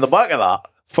bank on the back of that.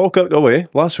 Falkirk away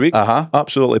last week.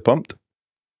 Absolutely pumped.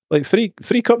 Like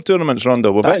three cup tournaments,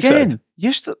 Rondo. We've again.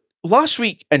 Last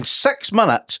week in 6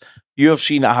 minutes, you have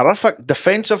seen a horrific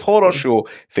defensive horror show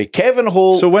for Kevin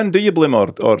Holt. So when do you blame or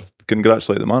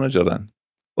congratulate the manager then?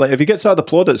 Like, if he gets all the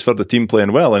plaudits for the team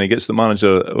playing well and he gets the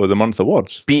manager of the month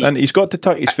awards, and he's got to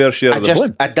take his fair share of the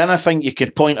blame. I don't think you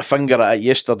could point a finger at it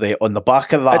yesterday on the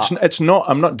back of that. It's not.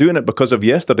 I'm not doing it because of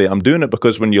yesterday. I'm doing it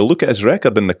because when you look at his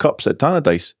record in the cups at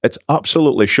Tannadice, it's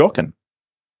absolutely shocking.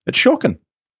 It's shocking.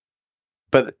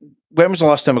 But when was the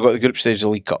last time I got the group stage of the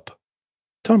League Cup?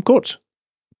 Tom Coates.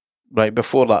 Right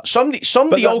before that.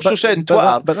 Somebody also said on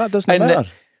Twitter. But that doesn't matter.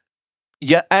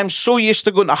 Yeah, I'm so used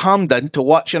to going to Hampden to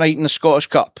watch a night in the Scottish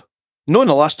Cup. No in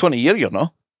the last 20 years, you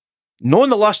know. No in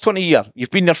the last 20 years.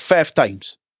 You've been there 5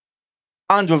 times.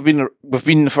 And we've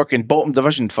been in the fucking bottom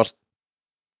division for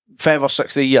 5 or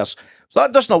 60 years. So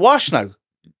that doesn't wash now.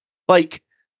 Like,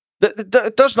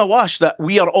 it doesn't wash that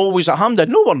we are always at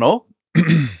Hampden. No, we're not.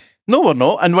 No, we're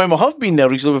not. And when we have been there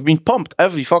recently, we've been pumped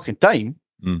every fucking time.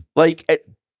 Like,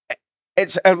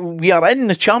 we are in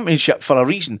the championship for a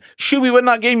reason. Should we win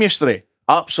that game yesterday?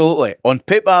 Absolutely. On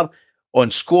paper, on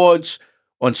squads,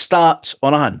 on stats,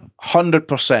 on a hand.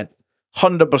 100%.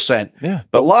 100%. Yeah.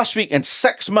 But last week in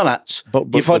 6 minutes,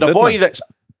 you've had a boy that's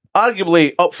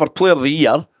arguably up for Player of the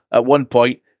Year at one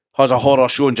point, has a horror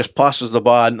show and just passes the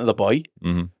ball into the boy.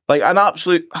 Mm-hmm. Like an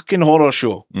absolute fucking horror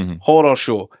show. Mm-hmm. Horror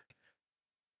show.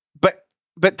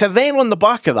 But to then on the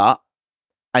back of that,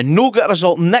 and no get a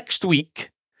result next week,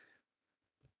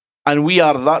 and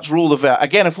that's rule the vet.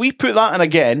 Again, if we put that in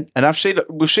again, and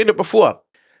we've said it before,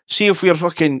 see if we're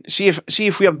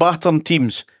battering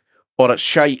teams or it's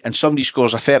shite and somebody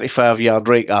scores a 35-yard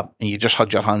raker and you just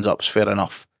had your hands up, it's fair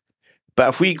enough. But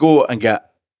if we go and get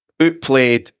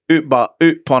outplayed,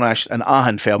 out-punished and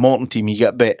ahin for a Morton team, you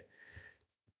get bit,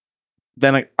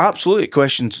 then absolutely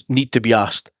questions need to be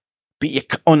asked. But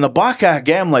on the back of a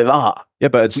game like that... Yeah,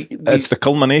 but it's the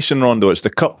culmination, Rondo. It's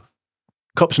the cup.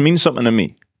 Cups mean something to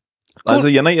me. As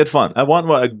a United fan, I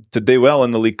want to do well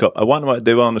in the League Cup. I want to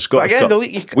do well in the Scottish Cup.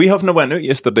 We haven't went out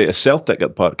yesterday to Celtic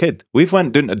at Parkhead. We've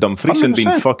went down to Dumfries 100%. And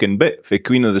been fucking bit for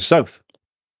Queen of the South.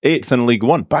 8th in League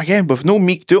One. But again, we've no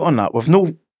meeked out on that. We've no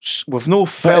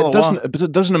fell. But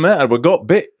it doesn't matter. We got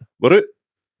bit. We're out.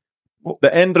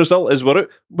 The end result is we're out.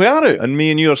 We are out. And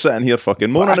me and you are sitting here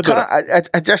fucking moaning about it.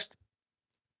 I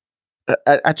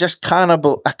just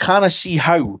can't see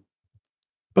how.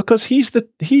 Because he's the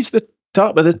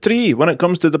top of the tree when it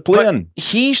comes to the playing. But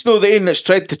he's not the one that's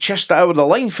tried to chest it out of the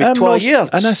line for 12 years.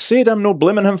 And I said I'm not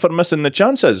blaming him for missing the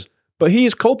chances. But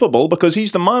he's culpable because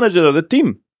he's the manager of the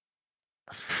team.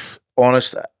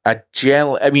 Honest, I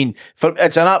mean,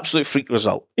 it's an absolute freak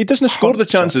result. He doesn't score the 100%.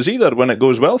 chances either when it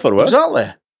goes well for us.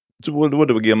 Exactly. So what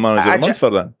do we give a manager a month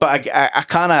for then? But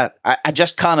I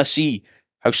just kind of see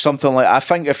how something like, I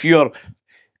think if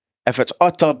it's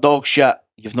utter dog shit,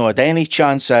 you've not had any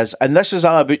chances, and this is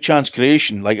all about chance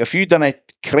creation. Like, if you didn't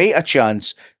create a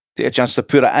chance, take a chance to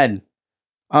put it in,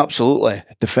 absolutely.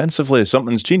 Defensively,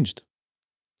 something's changed.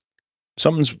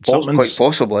 Something's Quite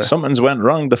possibly. Something's went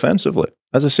wrong defensively.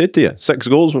 As I said to you, 6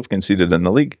 goals we've conceded in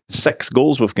the league. 6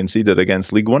 goals we've conceded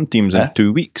against League One teams in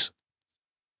 2 weeks.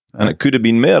 And it could have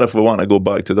been more if we want to go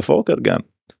back to the Falkirk game.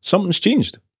 Something's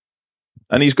changed.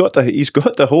 And he's got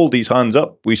to hold his hands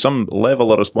up with some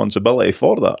level of responsibility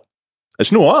for that.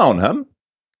 It's no eye on him.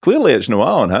 Clearly it's no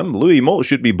eye on him. Louis Moult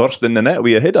should be bursting the net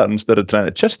with a header instead of trying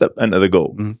to chest it into the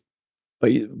goal.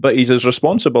 Mm-hmm. But he's as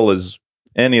responsible as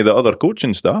any of the other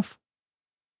coaching staff.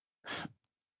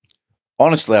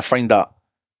 Honestly, I find that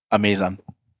amazing.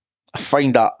 I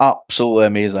find that absolutely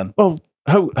amazing. Well,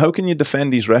 how can you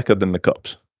defend his record in the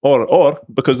Cups? Or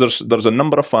because there's a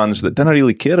number of fans that didn't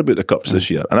really care about the Cups this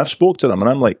year. And I've spoke to them and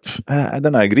I'm like, I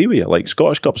didn't agree with you. Like,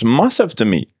 Scottish Cup's massive to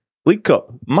me. League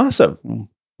Cup, massive.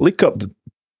 League Cup,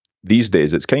 these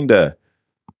days, it's kind of,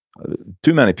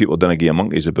 too many people didn't give a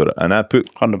monkeys about it. And I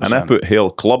put 100%.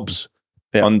 Hale clubs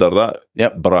under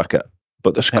that bracket.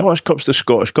 But the Scottish Cup's the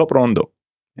Scottish Cup, Rondo.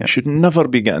 It should never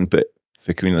be getting put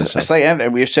for Queen It's like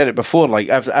everything. We've said it before. Like,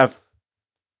 I've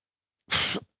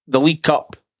the League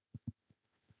Cup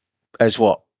is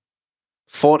what?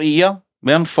 40 years?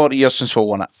 More than 40 years since we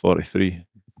won it. 43.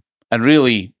 And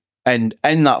really, in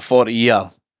that 40 year,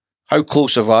 how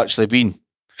close have we actually been? A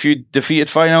few defeated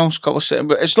finals, couple of,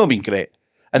 but it's not been great.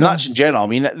 And that's in general. I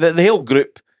mean, the whole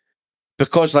group,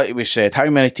 because like we said, how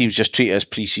many teams just treat it as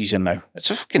pre-season now?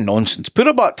 It's a fucking nonsense. Put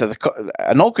it back to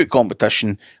a knockout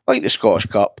competition like the Scottish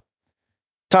Cup.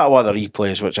 Tattoo the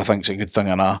replays, which I think is a good thing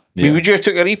and all. I mean, would you have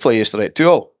took a replay yesterday at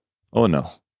 2-0? Oh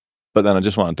no. But then I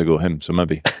just wanted to go him, so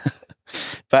maybe.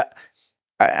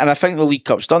 And I think the League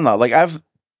Cup's done that. Like,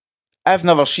 I've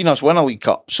never seen us win a League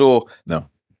Cup, so no,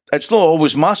 it's not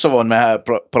always massive on my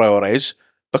priorities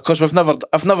because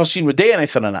I've never seen we do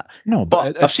anything in it. No,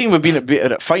 but I've seen we've been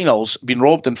at finals, been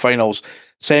robbed in finals,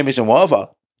 semis and whatever.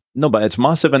 No, but it's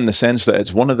massive in the sense that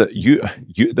it's one of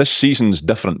the this season's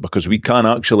different because we can't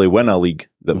actually win a league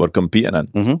that we're competing in.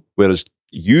 Mm-hmm. Whereas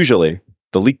usually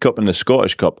the League Cup and the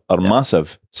Scottish Cup are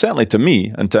massive. Certainly to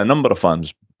me and to a number of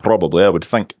fans, probably I would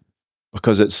think,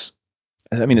 because it's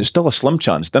still a slim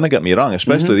chance. Don't get me wrong,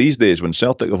 especially these days when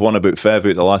Celtic have won about 5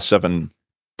 out of the last 7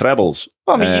 trebles.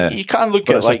 Well, I mean, you can't look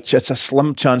at it's a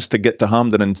slim chance to get to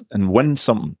Hampden and win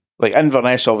something. Like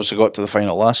Inverness obviously got to the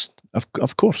final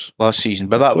of course last season,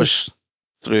 but that was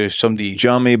through somebody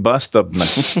jammy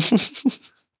bastardness.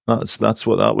 that's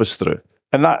what that was through,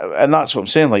 and that's what I'm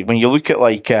saying. Like when you look at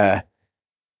like kind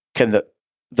of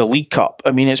the League Cup,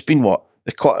 I mean, it's been what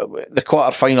the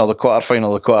quarter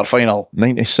final,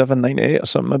 97, 98 or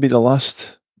something. Maybe the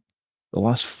last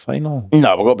final.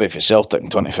 No, we got to be for Celtic in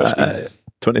 2015.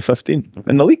 2015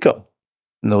 in the League Cup.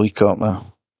 In the League Cup, no.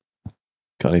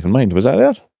 Can't even mind. Was that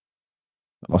there?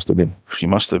 It must have been. She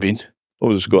must have been. What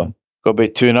was the score? Got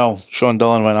about 2-0. Sean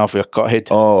Dillon went off with a cut head.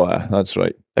 Oh, that's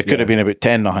right. It could have been about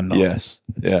 10-0. Yes.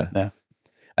 Yeah.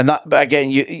 And that, but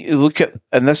again, you look at,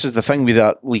 and this is the thing with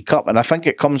that League Cup, and I think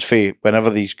it comes for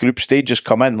whenever these group stages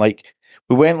come in. Like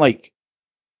we went like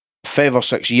 5 or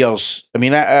 6 years. I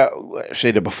mean, I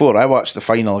said it before. I watched the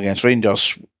final against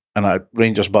Rangers in a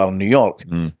Rangers bar in New York.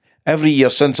 Every year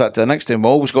since that to the next time, we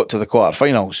always got to the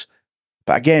quarterfinals.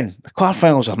 But again, the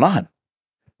quarterfinals are nothing.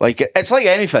 Like, it's like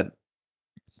anything.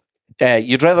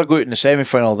 You'd rather go out in the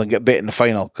semi-final than get beat in the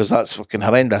final because that's fucking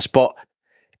horrendous. But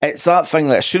it's that thing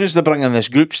that as soon as they bring in this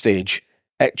group stage,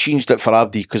 it changed it for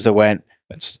Abdi because they went...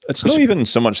 It's not even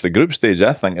so much the group stage,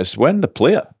 I think. It's when they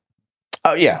play it.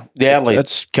 Oh, yeah. The early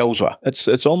kills with.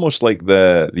 It's almost like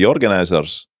the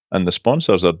organisers and the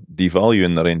sponsors are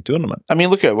devaluing their own tournament. I mean,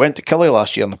 look at it. Went to Killie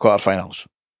last year in the quarterfinals.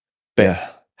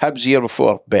 Hibs the year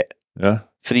before, bit. Yeah.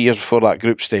 3 years before that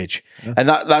group stage. Yeah. And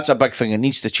that's a big thing. It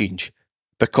needs to change.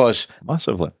 Because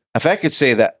massively. If I could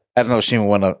say that I've never seen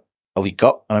one win a League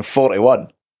Cup and I'm 41,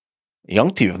 a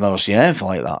young team have never seen anything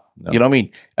like that. No. You know what I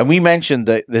mean? And we mentioned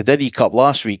the Diddy Cup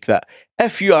last week that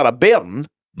if you are a Bairn,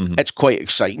 it's quite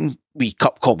exciting. We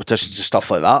cup competitions and stuff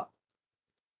like that.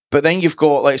 But then you've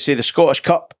got, let's say, the Scottish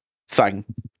Cup thing.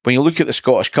 When you look at the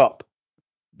Scottish Cup,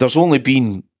 there's only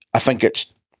been, I think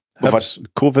it's...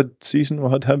 COVID season, we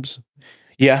had Hibs.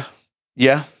 Yeah.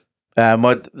 That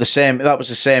was the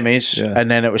semis,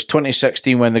 and then it was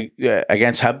 2016 when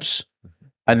against Hibs,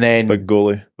 And then Big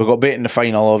goalie. we got beat in the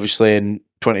final, obviously, in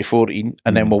 2014,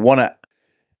 and then we won it.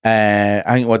 I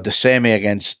think we had the semi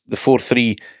against the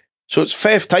 4-3. So it's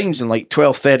 5 times in like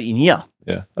 12, 13 years.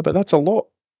 Yeah, but that's a lot.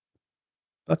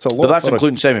 That's a lot. But that's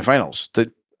including semi-finals.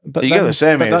 But you get the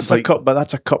semi, But that's it's a like- cup. But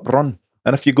that's a cup run.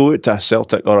 And if you go out to a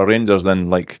Celtic or a Rangers, then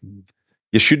like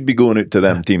you should be going out to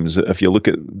them teams if you look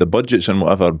at the budgets and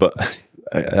whatever. But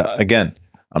again,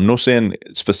 I'm not saying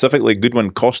specifically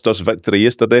Goodwin cost us victory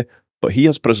yesterday, but he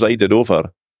has presided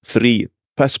over 3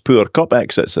 piss poor cup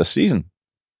exits this season.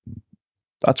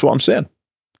 That's what I'm saying.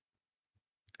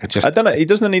 He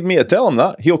doesn't need me to tell him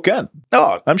that. He'll can.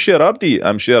 No, I'm sure Abdi,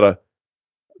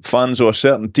 fans of a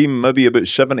certain team, maybe about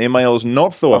 70 miles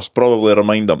north of us, probably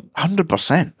remind him.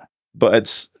 100%. But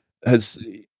it's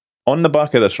on the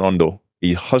back of this, Rondo,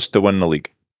 he has to win the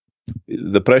league.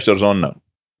 The pressure's on now.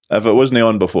 If it wasn't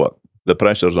on before, the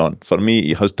pressure's on. For me,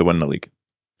 he has to win the league.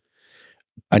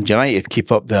 And United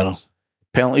keep up their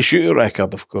penalty shooter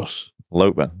record, of course.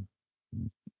 Loutman.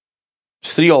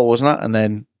 It's 3-3, wasn't it? And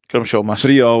then Grimshaw missed.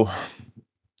 3-0.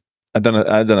 I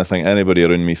didn't think anybody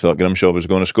around me thought Grimshaw was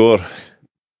going to score.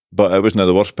 But it wasn't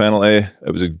the worst penalty.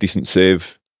 It was a decent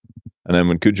save. And then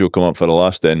when Cujo come up for the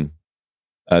last end,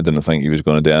 I didn't think he was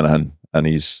going to do anything. And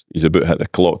he's about to hit the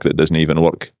clock that doesn't even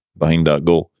work behind that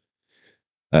goal.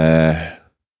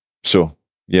 So,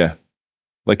 yeah.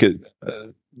 Like, I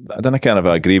don't kind of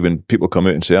agree when people come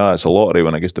out and say, it's a lottery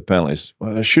when it gets to penalties.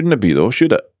 Well, shouldn't it be, though?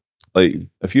 Should it? Like,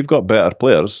 if you've got better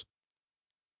players...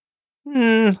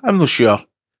 I'm not sure.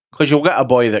 Because you'll get a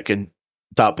boy that can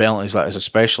tap penalties that is a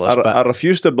specialist. I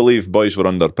refuse to believe boys were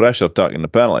under pressure taking the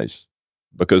penalties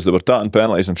because they were taking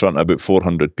penalties in front of about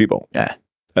 400 people. Yeah.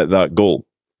 At that goal.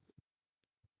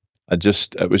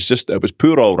 It was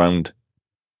poor all round.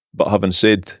 But having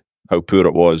said how poor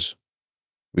it was,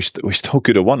 we still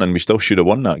could have won, and we still should have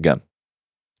won that game.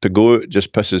 To go out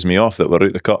just pisses me off that we're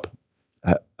out the cup.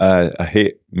 I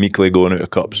hate meekly going out of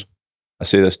cups. I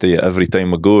say this to you every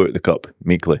time we go out the cup,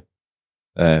 meekly.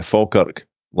 Falkirk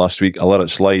last week, I let it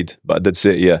slide, but I did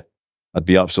say to you, I'd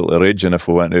be absolutely raging if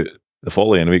we went out the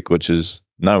following week, which is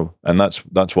now, and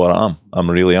that's where I am.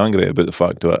 I'm really angry about the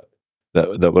fact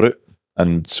that we're out,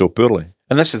 and so poorly.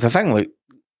 And this is the thing,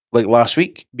 like last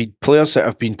week, players that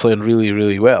have been playing really,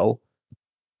 really well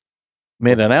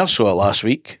made an air show last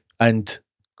week and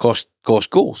cost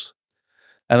goals.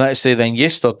 And let's say then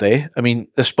yesterday, I mean,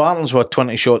 the Spartans were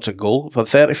 20 shots a goal for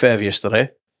 35 yesterday.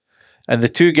 And the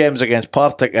 2 games against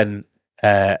Partick and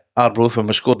Arbroath when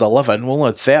we scored 11, we only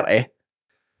had 30.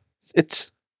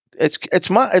 It's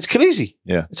crazy.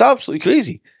 Yeah. It's absolutely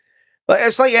crazy. Like,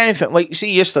 it's like anything. Like,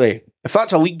 see, yesterday, if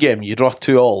that's a league game, you draw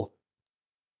 2-2.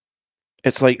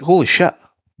 It's like, holy shit.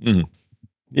 Mm.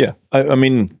 Yeah. I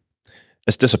mean,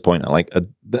 it's disappointing. Like,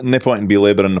 no point in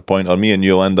belabouring the point, or me and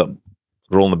you'll end up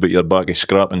rolling about your back,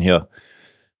 scrapping here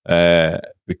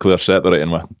with Claire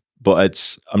separating with.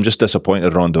 But I'm just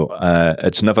disappointed, Rondo.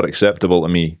 It's never acceptable to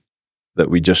me that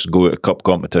we just go to cup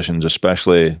competitions,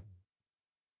 especially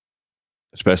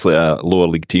lower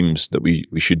league teams that we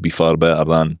should be far better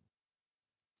than.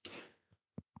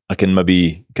 I can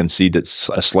maybe concede it's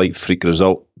a slight freak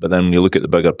result, but then when you look at the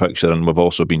bigger picture, and we've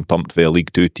also been pumped for a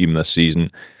League 2 team this season,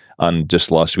 and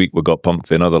just last week we got pumped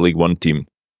for another League 1 team.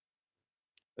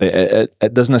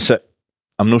 It doesn't sit.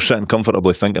 I'm not sitting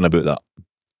comfortably thinking about that.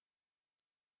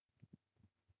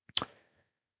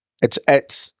 It's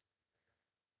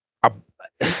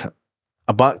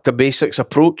a back to basics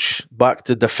approach, back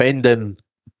to defending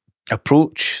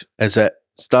approach. Is it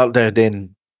start down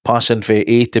then passing from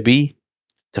A to B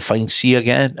to find C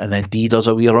again, and then D does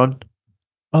a wee run?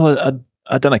 Well,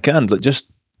 I don't know, can but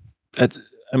just I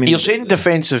mean, you're saying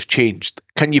defensive changed.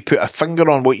 Can you put a finger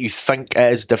on what you think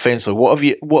it is defensive? What have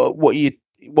you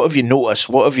noticed?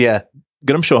 What have you?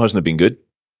 Grimshaw hasn't been good.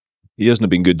 He hasn't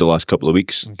been good the last couple of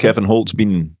weeks. Okay. Kevin Holt's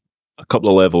been a couple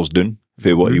of levels down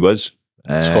for what he was.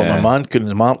 Scotland man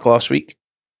couldn't mark last week.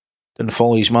 Didn't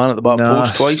follow his man at the back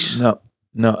post twice. No,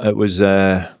 it was.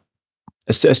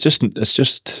 It's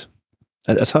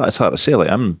hard to say. Like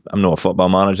I'm not a football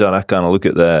manager. I kind of look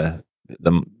at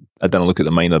I didn't look at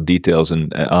the minor details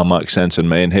and all make sense in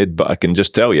my own head, but I can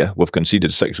just tell you we've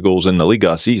conceded 6 goals in the league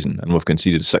last season, and we've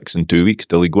conceded 6 in 2 weeks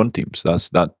to League 1 teams. That's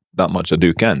that much I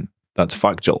do can. That's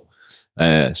factual.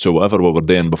 So whatever we were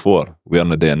doing before, we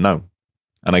aren't doing now.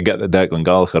 And I get that Declan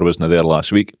Gallagher wasn't there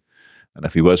last week, and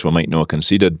if he was, we might not have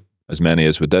conceded as many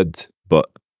as we did. But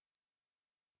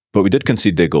we did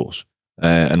concede their goals,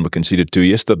 and we conceded 2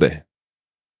 yesterday,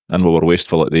 and we were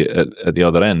wasteful at the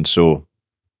other end. So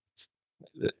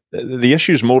the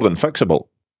issue's more than fixable.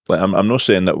 Like I'm not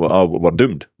saying that we're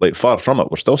doomed. Like far from it.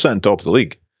 We're still sitting top of the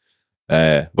league.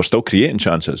 we're still creating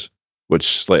chances.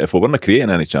 Which, like, if we weren't creating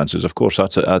any chances, of course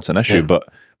that's an issue. Yeah.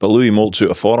 But Louis Molt's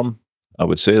out of form. I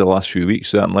would say the last few weeks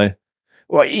certainly.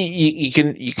 Well, you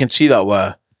can see that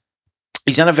where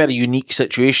he's in a very unique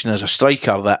situation as a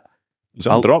striker that He's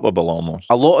undroppable almost.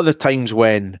 a lot of the times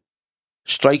when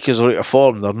strikers are out of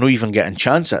form, they're not even getting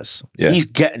chances. Yeah. He's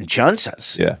getting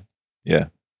chances. Yeah.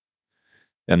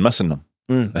 And missing them.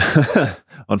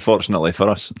 Unfortunately for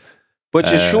us.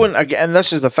 Which is showing, again, and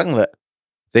this is the thing, that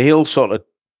the whole sort of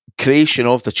creation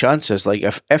of the chances, like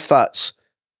if that's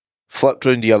flipped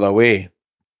round the other way,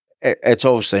 it's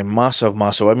obviously massive.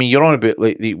 I mean, you're on about,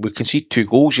 like, we conceded 2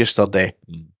 goals yesterday.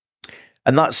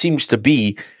 And that seems to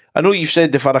be, I know you've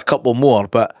said they've had a couple more,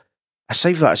 but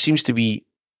aside from that, it seems to be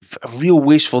a real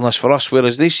wastefulness for us,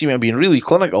 whereas they seem to be really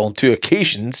clinical on 2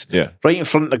 occasions, right in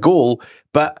front of the goal,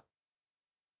 but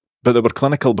they were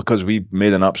clinical because we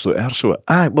made an absolute arse of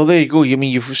it. well, there you go. I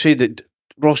mean, you've said that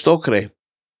Ross Dockery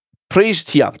praised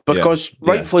here because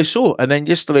rightfully so, and then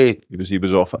yesterday he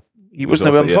was off it. He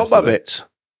wasn't wearing football bits.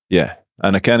 Yeah,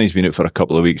 and I can he's been out for a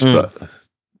couple of weeks, but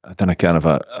I don't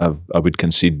know, I would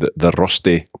concede that the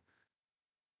rusty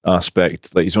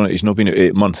aspect, like he's not been out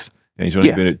 8 months, and he's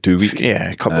only been out 2 weeks.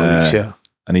 Yeah, a couple of weeks, yeah.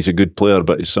 And he's a good player,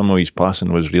 but some of his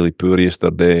passing was really poor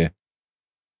yesterday.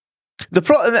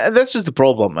 This is the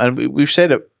problem, and we've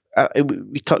said it,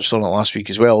 we touched on it last week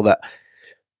as well, that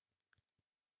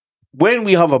when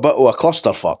we have a bit of a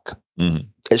clusterfuck,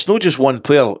 it's not just one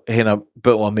player having a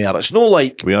bit on there. It's not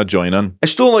like we are joining.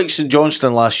 It's not like St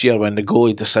Johnstone last year when the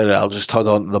goalie decided, I'll just hold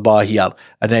on to the bar here,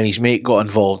 and then his mate got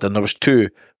involved and there was 2.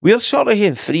 We're sort of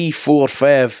hitting 3, 4,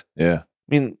 5. Yeah. I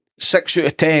mean, 6 out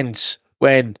of 10s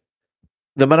when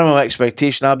the minimum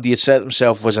expectation Abdi had set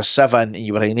himself was a 7 and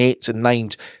you were in 8s and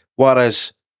 9s.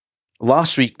 Whereas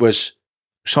last week was,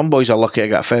 some boys are lucky to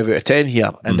get a 5 out of 10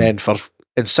 here. And then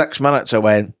in 6 minutes I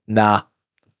went, nah.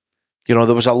 You know,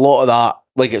 there was a lot of that.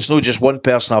 Like, it's not just one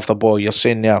person off the ball. You're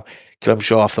saying there,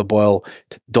 Grimshaw off the ball,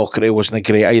 Dockery wasn't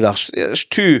great either. It's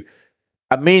 2,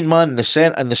 a main man in the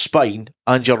centre and the spine,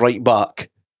 and your right back,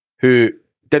 who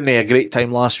didn't have a great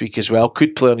time last week as well.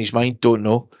 Could play on his mind, don't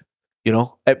know. You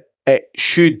know, it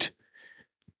should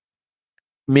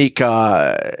make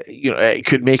it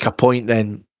could make a point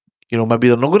then, you know, maybe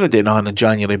they're not going to do nothing in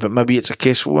January, but maybe it's a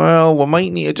case, well, we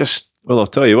might need to just... Well, I'll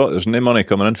tell you what, there's no money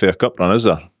coming in for a cup run, is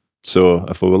there? So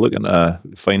if we were looking at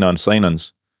finance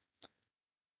signings,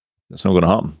 it's not going to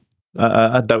happen.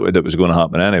 I doubted it was going to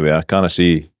happen anyway. I kind of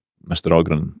see Mr.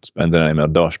 Ogren spending any more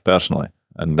dosh personally,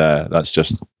 and that's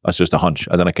just a hunch.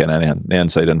 I don't get any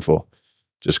inside info.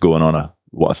 Just going on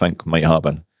what I think might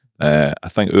happen. I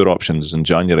think our options in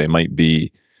January might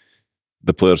be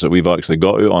the players that we've actually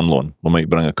got out on loan. We might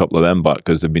bring a couple of them back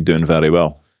because they've been doing very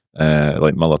well,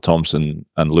 like Miller Thompson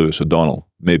and Lewis O'Donnell,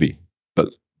 maybe. But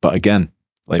again,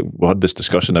 like, we had this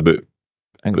discussion about,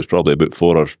 I think it was probably about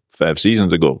 4 or 5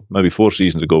 seasons ago, maybe 4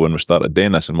 seasons ago when we started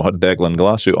doing this, and we had Declan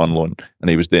Glass out on loan, and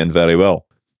he was doing very well.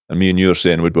 And me and you were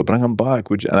saying, would we bring him back?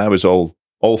 Would you? And I was all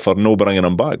for no bringing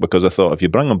him back, because I thought if you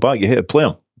bring him back, you hate to play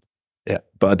him. Yeah.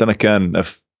 But I didn't can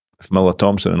if Miller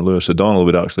Thompson and Lewis O'Donnell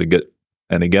would actually get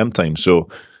any game time. So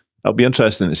it'll be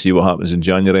interesting to see what happens in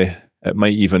January. It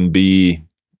might even be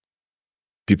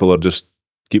people are just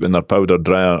keeping their powder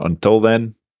dry until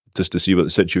then, just to see what the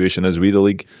situation is with the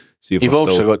league. See if you've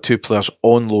also got 2 players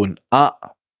on loan at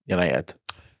United.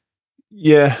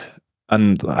 Yeah,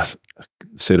 and I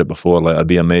said it before, like, I'd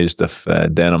be amazed if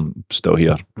Denham's still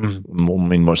here. I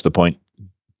mean, what's the point?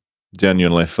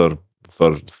 Genuinely, for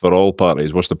all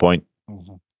parties, what's the point?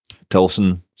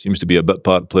 Tilson seems to be a bit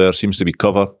part player, seems to be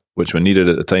cover, which we needed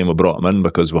at the time we brought him in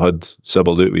because we had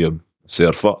sibbled out with a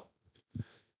sore foot.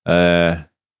 I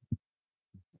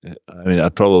mean,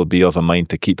 I'd probably be of a mind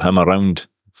to keep him around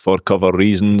for cover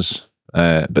reasons,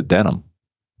 but Denham,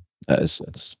 I'm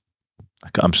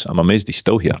amazed he's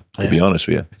still here, to be honest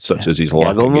with you, such as his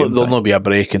lack of game time. There'll not be a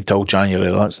break until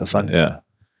January, that's the thing. Yeah.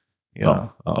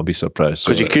 No, I'll be surprised.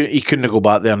 Because he couldn't go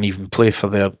back there and even play for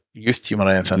their youth team or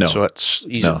anything, no. So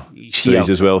he's here. He's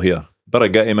as well here. But I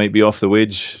get he might be off the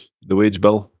wage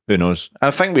bill, who knows?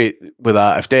 I think with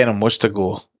that, if Denham was to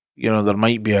go, you know, there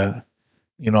might be a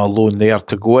loan there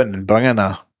to go in and bring in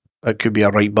it could be a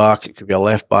right back, it could be a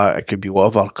left back, it could be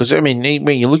whatever. Because, I mean,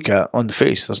 when you look at it on the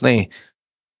face, there's no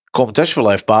competition for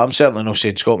left back. I'm certainly not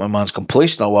saying Scott McMahon's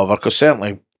complacent or whatever, because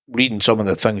certainly reading some of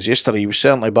the things yesterday, he was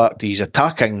certainly back to his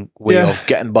attacking way of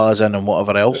getting bars in and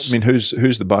whatever else. I mean, who's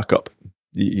the backup?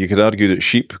 You could argue that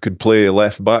Sheep could play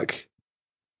left back,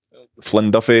 Flynn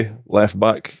Duffy left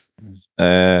back.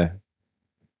 But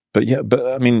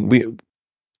I mean,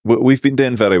 we've been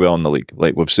doing very well in the league.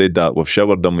 Like, we've said that, we've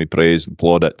showered them with praise and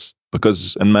plaudits.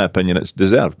 because, in my opinion, it's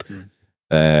deserved.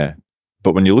 But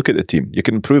when you look at the team, you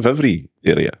can improve every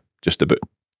area, just about.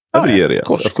 Every area, of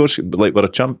course. Like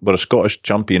we're a Scottish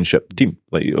Championship team.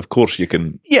 Like, of course, you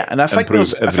can. Yeah, and I think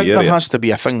there has to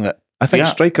be a thing that I think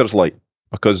strikers like,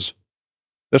 because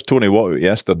there's Tony Watt out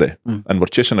yesterday, and we're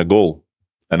chasing a goal,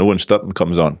 and Owen Sturton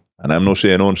comes on, and I'm not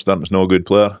saying Owen Sturton's not a good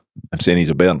player. I'm saying he's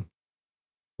a bairn.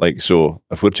 Like, so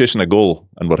if we're chasing a goal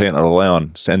and we're having to rely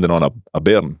on sending on a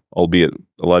bairn, albeit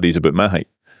the laddie's about my height,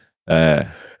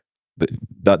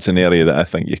 that's an area that I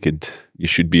think you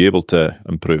should be able to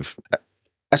improve.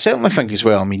 I certainly think as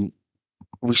well, I mean,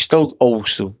 we still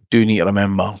also do need to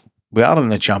remember we are in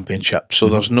the Championship, so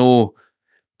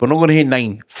we're not going to have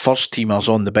 9 first teamers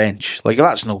on the bench. Like,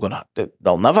 that's not going to,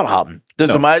 that'll never happen.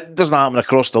 Doesn't happen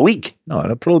across the league. No,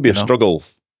 it'll probably be a struggle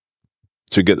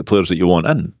to get the players that you want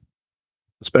in,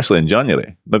 especially in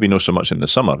January. Maybe not so much in the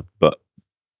summer, but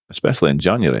especially in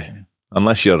January,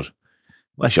 unless you're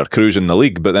cruising the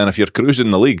league. But then if you're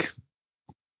cruising the league,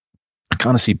 I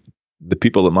can't see the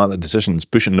people that make the decisions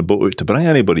pushing the boat out to bring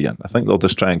anybody in. I think they'll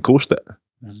just try and coast it.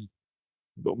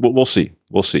 But we'll see.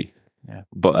 Yeah.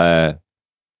 But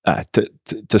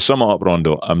to sum it up,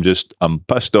 Rondo, I'm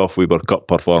pissed off with our cup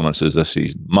performances this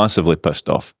season. Massively pissed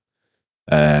off.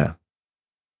 But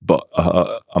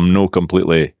I'm no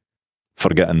completely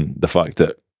forgetting the fact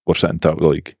that we're sitting top of the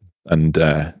league. And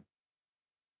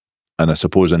I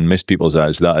suppose in most people's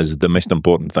eyes, that is the most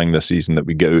important thing this season, that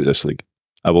we get out of this league.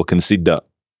 I will concede that.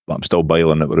 But I'm still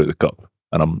biling that we're out of the cup.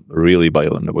 And I'm really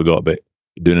biling that we got a bit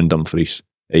Doon and Dumfries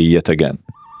yet again.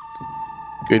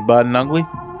 Good, bad and ugly?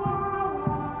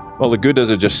 Well, the good, as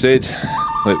I just said,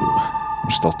 like, we're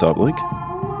still top league.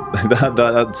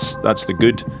 That's the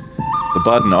good. The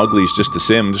bad and the ugly is just the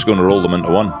same. I'm just going to roll them into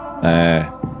one.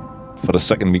 For the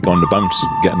second week on the bounce,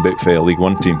 getting back for a League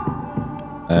One team.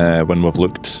 When we've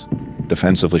looked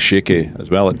defensively shaky as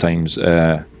well at times.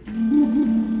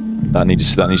 That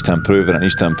needs to improve, and it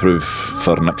needs to improve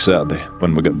for next Saturday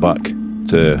when we get back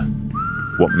to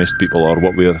what most people are,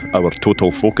 what our total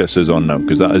focus is on now,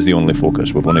 because that is the only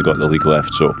focus. We've only got the league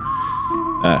left, so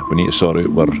we need to sort out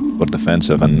we're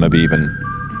defensive, and maybe even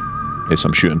have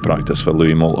some shooting practice for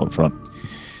Louis Moult up front.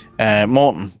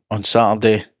 Morton on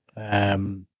Saturday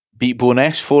beat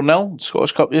Bo'ness 4-0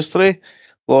 Scottish Cup yesterday.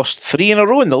 Lost 3 in a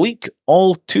row in the league,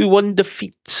 all 2-1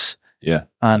 defeats. Yeah,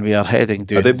 and we are heading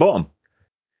down. Are they bottom?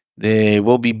 They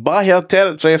will be Bahia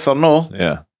territory if they're not.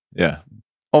 Yeah.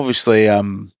 Obviously,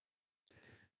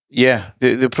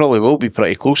 they probably will be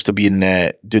pretty close to being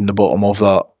doing the bottom of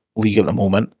that league at the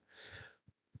moment.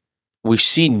 We've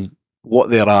seen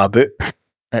what they're about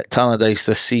at Tannadice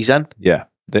this season. Yeah,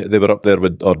 they were up there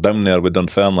down there with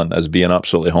Dunfermline as being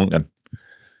absolutely honking.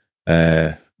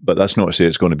 But that's not to say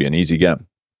it's going to be an easy game.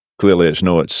 Clearly, it's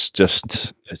no. It's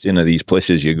one of these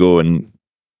places you go, and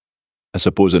I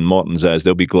suppose in Morton's eyes,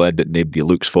 they'll be glad that nobody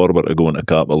looks forward to going to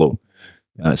Carpalo.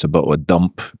 And it's a bit of a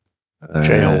dump.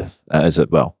 Is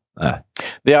it? Well,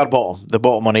 they are bottom. The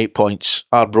bottom on 8 points.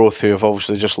 Arbroath, who have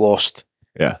obviously just lost.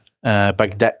 Yeah.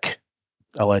 Big Dick,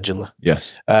 allegedly.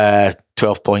 Yes.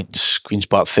 12 points. Queen's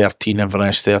Park 13,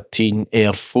 Inverness 13,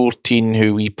 Ayr 14,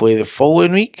 who we play the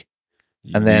following week.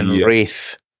 And then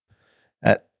Wraith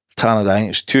at Tannadice. I think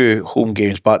it's 2 home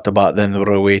games back to back. Then they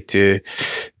were away to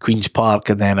Queen's Park,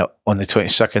 and then on the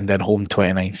 22nd, then home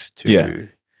 29th.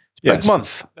 Big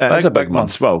month. It's a big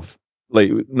month. Well,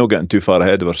 like, not getting too far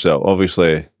ahead of ourselves.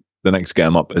 Obviously, the next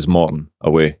game up is Morton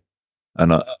away,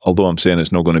 and although I'm saying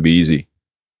it's not going to be easy,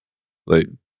 like,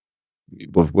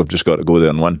 we've just got to go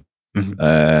there and win.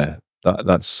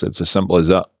 It's as simple as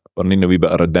that. We need a wee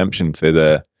bit of redemption for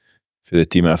the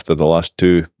team after the last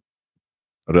 2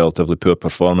 relatively poor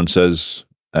performances.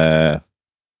 And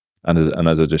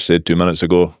as I just said 2 minutes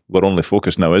ago, our only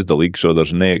focus now is the league, so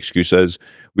there's no excuses.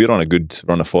 We're on a good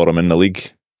run of form in the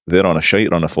league. They're on a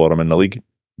shite run of form in the league.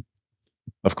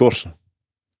 Of course,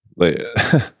 like,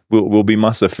 we'll be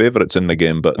massive favourites in the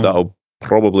game, but that'll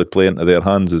probably play into their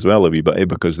hands as well a wee bit,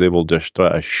 because they will just try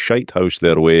to shite house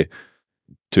their way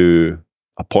to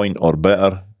a point or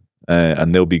better,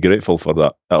 and they'll be grateful for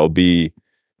that. It'll be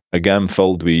a game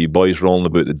filled with boys rolling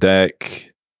about the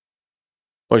deck,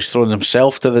 boys throwing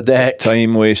themselves to the deck,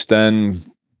 time wasting,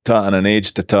 tatting an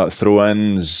age to tat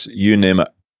throw-ins, you name it.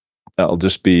 It'll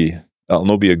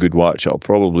not be a good watch. It'll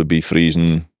probably be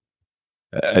freezing.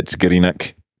 It's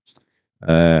Greenock.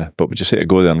 But we just had to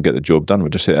go there and get the job done. We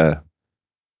just had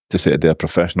to do a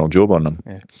professional job on them.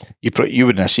 Yeah. You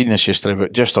wouldn't have seen this yesterday,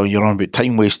 but just on you're on about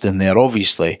time wasting there,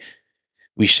 obviously,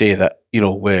 we say that,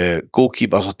 where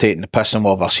goalkeepers are taking the piss and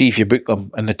whatever. See, if you book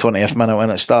them in the 20th minute when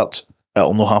it starts,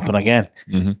 it'll not happen again.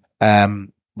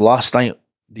 Last night,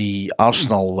 the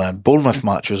Arsenal Bournemouth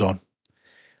match was on,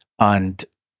 and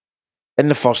in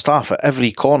the first half, at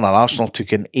every corner, Arsenal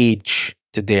took an age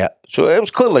to do it. So it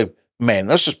was clearly,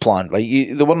 this is planned. Like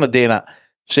they weren't doing it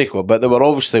sacred, but they were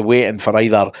obviously waiting for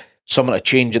either someone to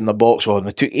change in the box, or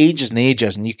they took ages and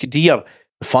ages, and you could hear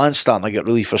the fans starting to get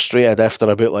really frustrated after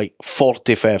about like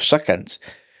 45 seconds.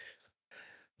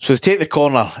 So they take the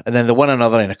corner, and then they win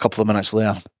another in a couple of minutes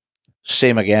later.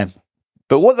 Same again.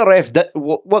 But what the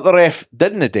ref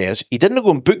didn't do is, he didn't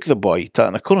go and book the boy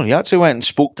taking the corner. He actually went and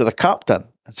spoke to the captain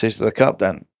and says to the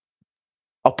captain,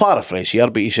 I'll paraphrase here,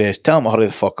 but he says, tell him to hurry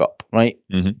the fuck up, right?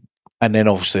 Mm-hmm. And then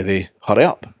obviously they hurry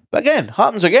up. But again,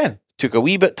 happens again. Took a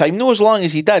wee bit of time. No, as long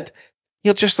as he did,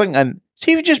 you're just thinking,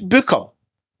 see if you just book him,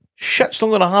 shit's not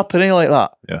going to happen like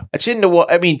that. Yeah. It's in the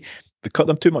what, I mean, they cut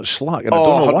them too much slack, and I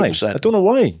don't know 100%. why. I don't know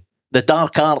why. The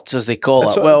dark arts, as they call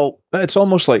it. It's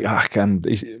almost like,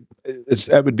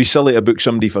 it would be silly to book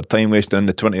somebody for time wasting in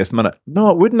the 20th minute.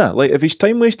 No, it wouldn't it? Like, if he's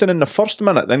time wasting in the first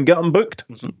minute, then get him booked.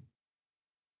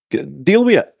 Mm-hmm. Deal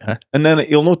with it. Huh? And then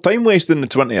he'll no time wasting in the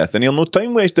 20th, and he'll no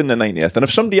time wasting in the 90th. And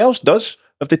if somebody else does,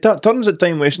 if they take turns at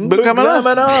time wasting, book him in.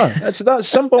 It's that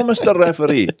simple, Mr.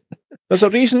 Referee. There's a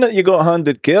reason that you got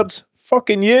handed cards.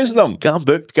 Fucking use them. Get him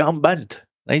booked, get him binned.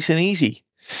 Nice and easy.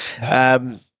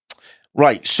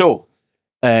 Right, so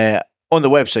on the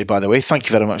website, by the way, thank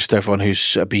you very much to everyone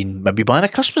who's been maybe buying a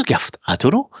Christmas gift. I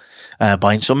don't know.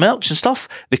 Buying some merch and stuff.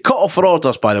 The cut-off for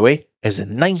orders, by the way, is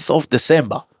the 9th of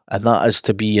December. And that is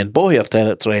to be in Bohier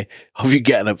territory of you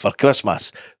getting it for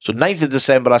Christmas. So 9th of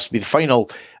December has to be the final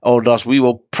orders. We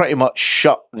will pretty much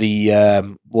shut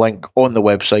the link on the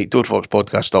website,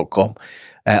 DodeFoxPodcast.com,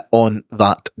 on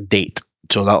that date.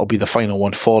 So that'll be the final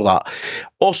one for that.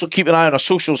 Also, keep an eye on our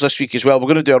socials this week as well. We're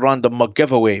going to do a random mug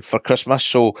giveaway for Christmas.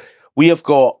 So we have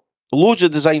got loads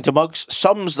of designs of mugs.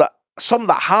 Some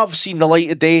that have seen the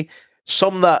light of day,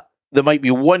 some that there might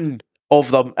be one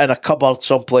of them in a cupboard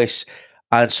someplace,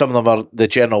 and some of them are the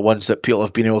general ones that people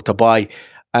have been able to buy.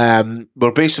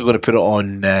 We're basically going to put it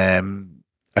on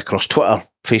across Twitter,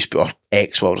 Facebook, or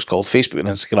X, what it's called, Facebook and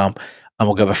Instagram, and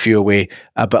we'll give a few away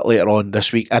a bit later on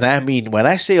this week. And I mean, when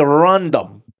I say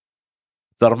random,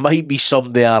 there might be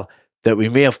some there that we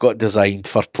may have got designed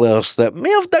for players that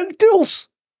may have down tools.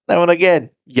 Now and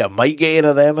again, you might get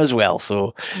into them as well.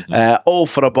 So all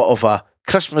for a bit of a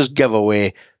Christmas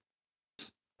giveaway,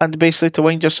 and basically to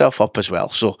wind yourself up as well.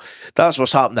 So that's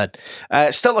what's happening.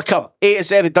 Still to come, A to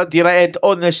Z Dundee United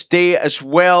on this day as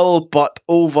well. But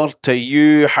over to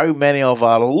you. How many of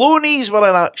our loanies were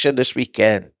in action this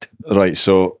weekend? Right,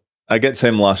 so I get to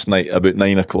him last night about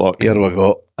 9 o'clock. Here we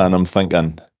go. And I'm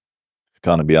thinking,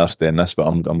 can't be arsed doing this, but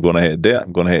I'm going to hit a date.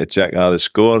 I'm going to hit a check the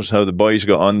scores, how the boys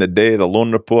got on the day, the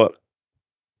loan report.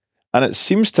 And it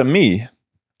seems to me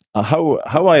how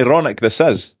ironic this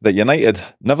is that United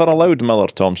never allowed Miller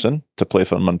Thompson to play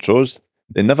for Montrose.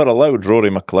 They never allowed Rory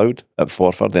McLeod at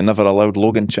Forfar. They never allowed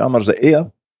Logan Chalmers at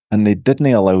Ayr. And they didn't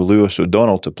allow Lewis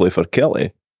O'Donnell to play for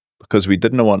Kelty because we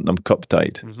didn't want them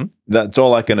cup-tied. Mm-hmm. That's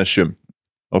all I can assume.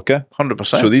 Okay? 100%.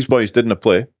 So these boys didn't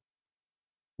play.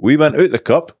 We went out the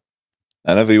cup,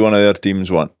 and every one of their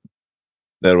teams won.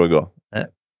 There we go. Yeah.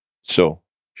 So,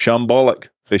 shambolic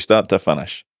from start to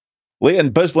finish.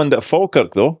 Leighton Bisland at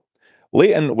Falkirk, though.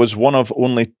 Leighton was one of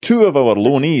only 2 of our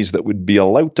loanees that would be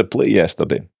allowed to play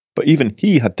yesterday. But even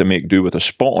he had to make do with a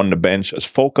spot on the bench as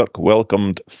Falkirk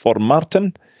welcomed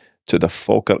Formartine to the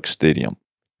Falkirk Stadium.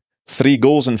 3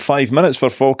 goals in 5 minutes for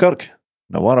Falkirk.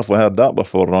 Now, where have we heard that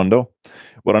before, Rondo?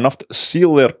 Were enough to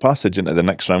seal their passage into the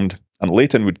next round, and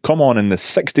Leighton would come on in the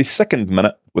 62nd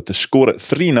minute with the score at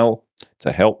 3-0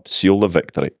 to help seal the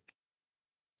victory.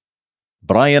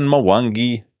 Brian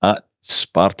Mwangi at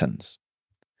Spartans.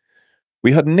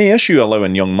 We had no issue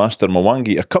allowing young Master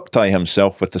Mwangi to cup tie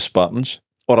himself with the Spartans,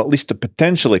 or at least to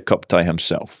potentially cup tie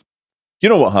himself. You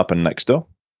know what happened next, though?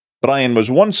 Brian was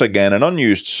once again an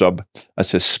unused sub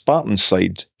as his Spartan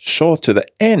side saw to the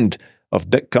end of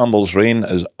Dick Campbell's reign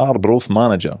as Arbroath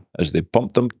manager as they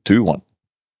pumped them 2-1.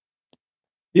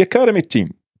 The Academy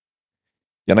team.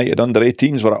 United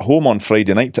under-18s were at home on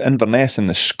Friday night to Inverness in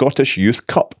the Scottish Youth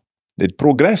Cup. They'd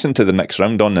progress into the next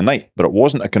round on the night, but it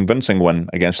wasn't a convincing win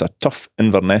against a tough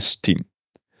Inverness team.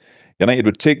 United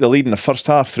would take the lead in the first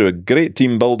half through a great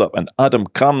team build-up, and Adam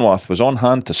Carnwath was on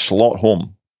hand to slot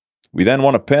home. We then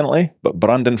won a penalty, but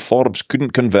Brandon Forbes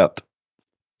couldn't convert.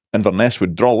 Inverness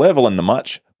would draw level in the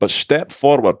match, but stepped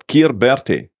forward Keir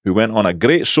Bertie, who went on a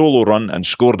great solo run and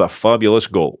scored a fabulous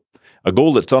goal. A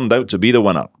goal that turned out to be the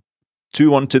winner.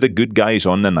 2-1 to the good guys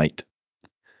on the night.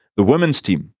 The women's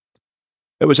team.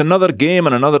 It was another game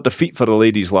and another defeat for the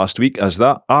ladies last week as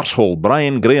that arsehole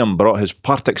Brian Graham brought his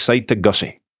Partick side to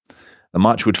Gussie. The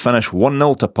match would finish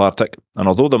 1-0 to Partick, and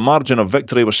although the margin of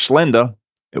victory was slender,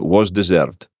 it was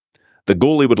deserved. The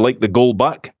goalie would like the goal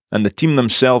back, and the team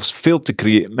themselves failed to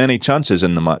create many chances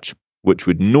in the match, which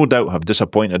would no doubt have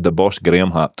disappointed the boss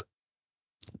Graham Hart.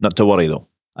 Not to worry though,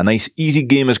 a nice easy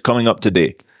game is coming up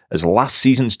today, as last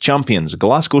season's champions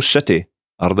Glasgow City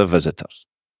are the visitors.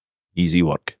 Easy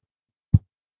work.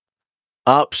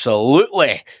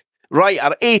 Absolutely. Right,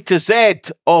 our A to Z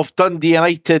of Dundee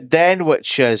United then,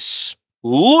 which is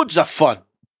loads of fun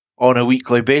on a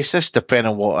weekly basis,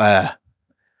 depending on what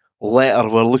letter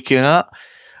we're looking at.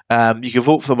 You can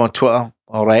vote for them on Twitter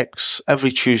or X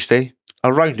every Tuesday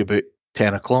around about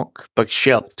 10 o'clock. Big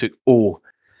Shell took O.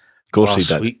 Of course last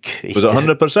he did. Week. Was it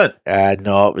 100%?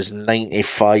 No, it was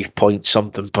 95 point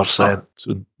something %.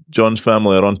 So John's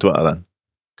family are on Twitter then.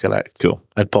 Correct. Cool.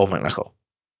 And Paul McNichol.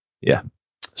 Yeah.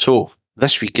 So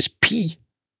this week is P.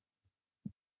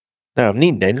 Now I'm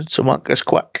needing, so mark this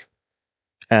quick.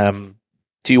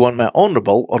 Do you want my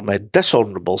honourable or my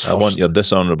dishonourables first? I want your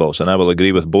dishonourables, and I will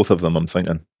agree with both of them, I'm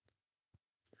thinking.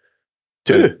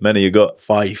 2. How many you got?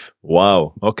 5.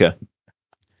 Wow, okay.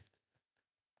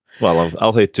 Well,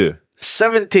 I'll say 2.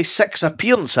 76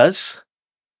 appearances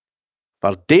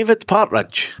for David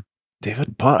Partridge.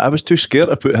 I was too scared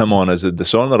to put him on as a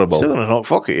dishonourable. Still going to knock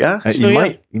fuck it, yeah?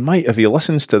 He might, if he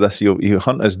listens to this, he'll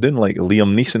hunt us down like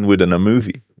Liam Neeson would in a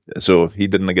movie. So he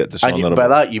didn't get dishonourable. And by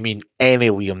that you mean any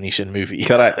Liam Neeson movie.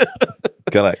 Correct.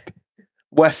 Correct.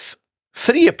 With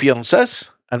 3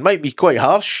 appearances, and might be quite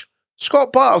harsh,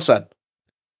 Scott Patterson.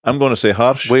 I'm going to say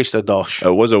harsh. Wasted dosh. It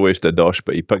was a wasted dosh,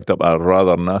 but he picked up a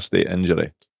rather nasty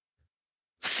injury.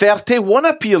 31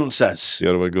 appearances.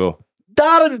 Here we go.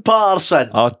 Darren Patterson.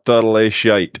 Utterly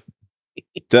shite.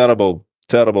 Terrible,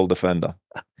 terrible defender.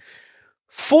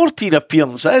 14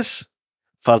 appearances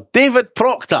for David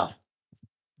Proctor.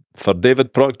 For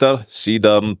David Proctor, see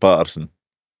Darren Patterson.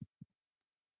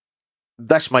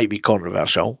 This might be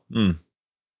controversial, Mm.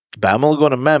 but I'm only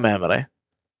going to my memory.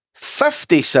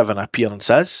 57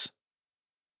 appearances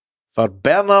for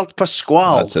Bernard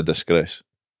Pasquale. That's a disgrace.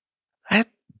 I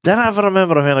didn't ever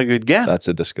remember him having a good game. That's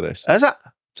a disgrace. Is it?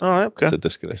 All right, okay. That's a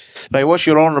disgrace. Right, what's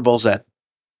your honourables then?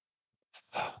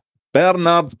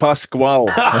 Bernard Pasquale.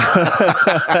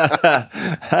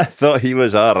 I thought he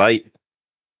was all right.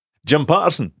 Jim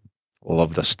Patterson.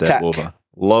 Loved a step Tick. over.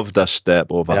 Loved a step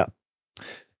over. Yeah.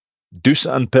 Deuce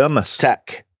and Pernis.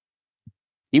 Tick.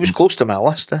 He was close to my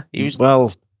list. He was.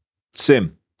 Well,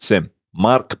 same.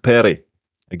 Mark Perry.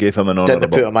 I gave him an honourable.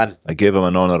 Didn't put him in. I gave him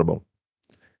an honourable.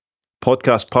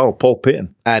 Podcast pal, Paul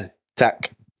Payton. And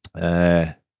tick.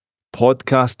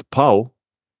 Podcast pal,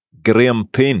 Graham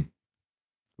Payne.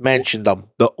 Mentioned him.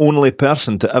 The only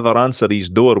person to ever answer his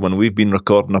door when we've been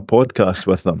recording a podcast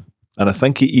with them. And I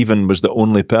think he even was the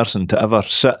only person to ever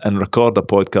sit and record a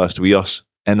podcast with us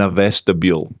in a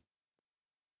vestibule.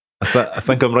 I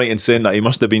think I'm right in saying that he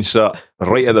must have been sat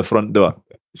right at the front door.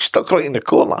 Stuck right in the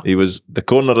corner. He was the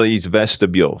corner of his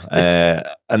vestibule.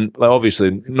 And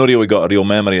obviously, not really got a real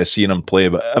memory of seeing him play,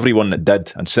 but everyone that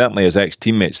did, and certainly his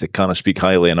ex-teammates, they can't speak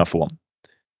highly enough of him.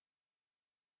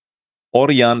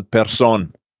 Oriane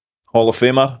Persson, Hall of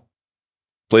Famer,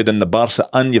 played in the Barca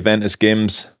and Juventus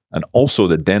games, and also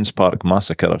the Dens Park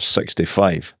Massacre of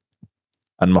 65.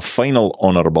 And my final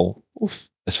honourable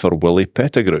is for Willie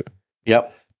Pettigrew.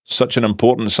 Yep. Such an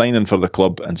important signing for the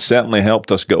club and certainly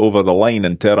helped us get over the line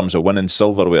in terms of winning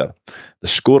silverware. The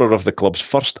scorer of the club's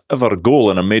first ever goal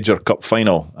in a major cup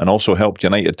final, and also helped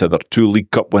United to their 2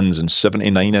 League Cup wins in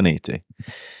 79 and 80.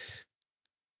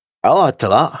 I'll add to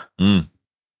that. Mm.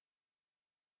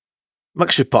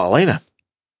 Mixu Patalina.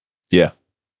 Yeah.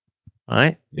 All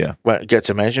right. Yeah. Well, get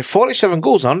to mention 47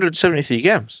 goals, 173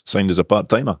 games. Signed as a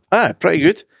part-timer. Pretty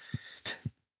good.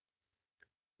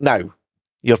 Now,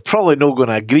 you're probably not going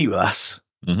to agree with this,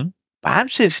 Mm-hmm. but I'm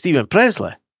saying Stephen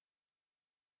Presley.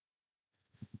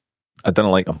 I didn't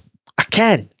like him. I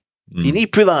can. Mm. You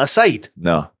need to put that aside,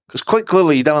 No. because quite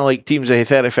clearly you didn't like teams that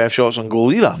 35 shots on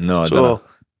goal either. No, I didn't.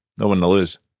 No one to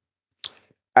lose.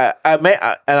 And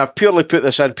I've purely put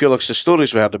this in purely because the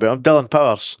stories we heard about him. Dylan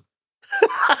Powers.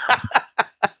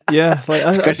 Yeah.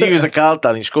 Because he was a character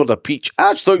and he scored a peach.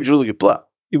 I just thought he was a really good player.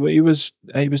 He was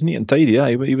neat and tidy, yeah.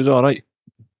 He was all right.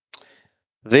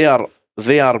 They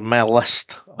are my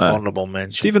list of honourable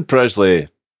mention. Stephen Presley.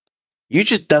 You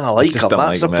just didn't like him.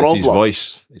 That's the problem. It's his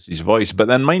voice. It's his voice. But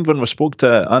then mind when we spoke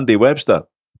to Andy Webster.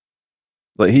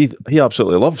 Like he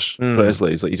absolutely loves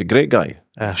Presley. He's a great guy.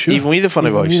 Sure. Even with the funny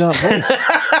voice. That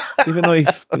voice. Even though he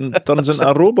turns into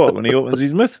a robot when he opens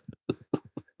his mouth.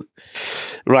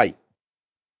 Right.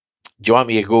 Do you want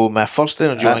me to go my first then,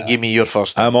 or do you want to give me your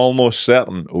first then? I'm almost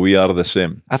certain we are the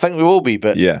same. I think we will be,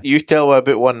 but you tell me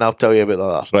about one and I'll tell you about the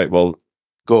other. Right, well...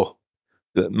 Go.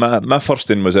 My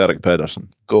first in was Eric Pedersen.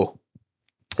 Go.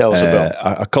 Tell us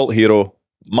about a cult hero.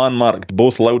 Man marked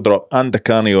both Laudrup and Di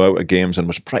Canio out of games and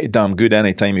was pretty damn good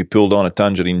any time he pulled on a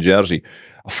tangerine jersey.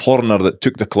 A foreigner that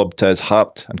took the club to his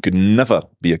heart and could never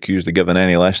be accused of giving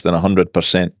any less than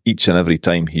 100% each and every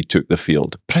time he took the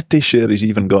field. Pretty sure he's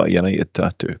even got a United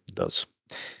tattoo. Does.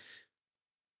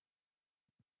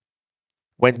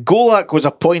 When Golak was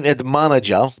appointed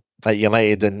manager at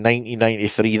United in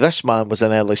 1993, this man was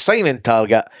an early signing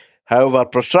target. However,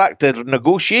 protracted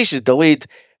negotiations delayed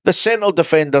the central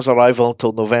defender's arrival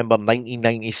until November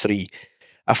 1993.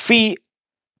 A fee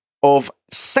of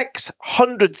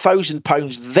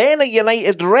 £600,000, then a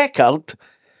United record.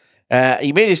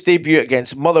 He made his debut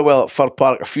against Motherwell at Fir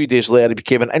Park. A few days later, he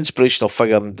became an inspirational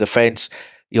figure in defence.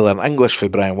 He learned English for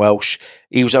Brian Welsh.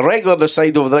 He was a regular in the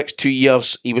side over the next 2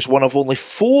 years. He was one of only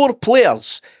 4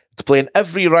 players to play in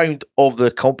every round of the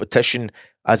competition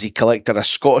as he collected a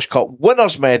Scottish Cup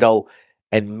winners' medal.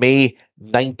 In May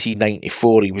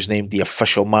 1994, he was named the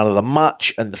official man of the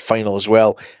match in the final as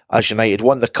well, as United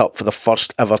won the Cup for the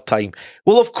first ever time.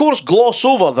 We'll, of course, gloss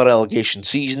over the relegation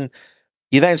season.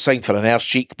 He then signed for an Ayr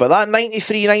cheek, but that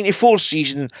 93-94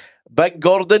 season, Big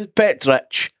Gordon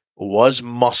Petric was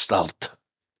mustard.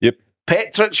 Yep.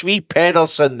 Petric v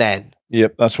Pedersen then.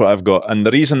 Yep, that's what I've got. And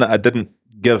the reason that I didn't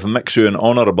give Mixu an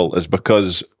honourable is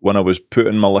because when I was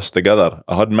putting my list together,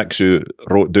 I had Mixu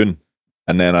wrote down.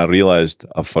 And then I realised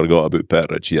I forgot about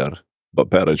Petric here.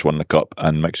 But Petric won the Cup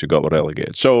and Mixu got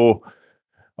relegated. So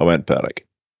I went Petric.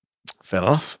 Fair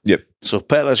enough. Yep. So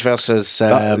Petric versus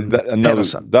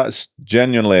Pedersen. That's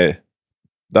genuinely,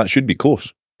 that should be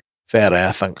close. Fair,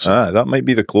 I think so. That might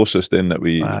be the closest in that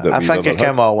we. I think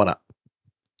Kim will win it.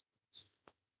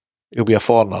 He'll be a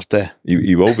foreigner too.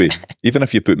 He will be. Even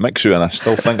if you put Mixu in, I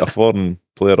still think a foreign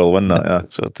player will win that. Yeah.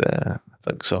 So I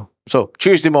think so. So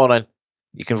Tuesday morning,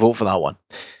 you can vote for that one.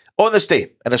 On this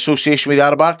day, in association with the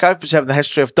Arab Archive, preserving the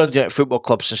history of Dundee United Football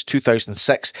Club since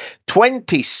 2006,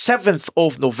 27th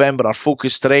of November, our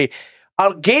focus today.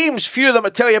 Our games, few of them I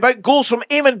tell you about. Goals from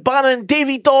Eamon Bannon and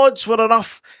Davy Dodds were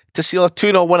enough to seal a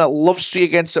 2-0 win at Love Street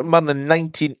against St Mirren in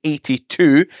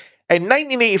 1982. In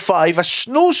 1985, a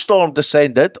snowstorm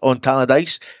descended on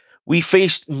Tannadice. We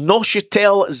faced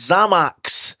Neuchâtel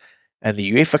Xamax in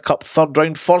the UEFA Cup third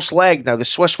round first leg. Now, the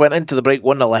Swiss went into the break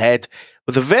 1-0 ahead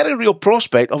with a very real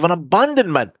prospect of an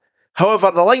abandonment.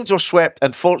 However, the lines were swept,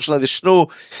 and fortunately the snow,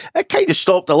 it kind of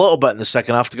stopped a little bit in the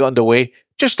second half to get underway.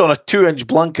 Just on a 2-inch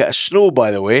blanket of snow,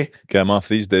 by the way. Get him off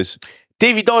these days.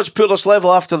 Davy Dodds pulled us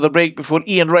level after the break before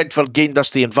Ian Redford gained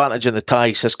us the advantage in the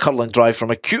ties. His curling drive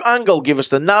from a cute angle gave us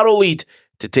the narrow lead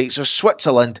to take us to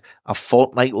Switzerland a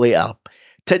fortnight later.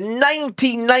 To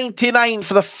 1999,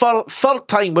 for the third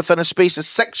time within a space of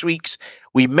 6 weeks,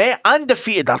 we met and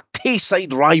defeated our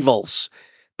Tayside rivals.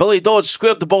 Billy Dodds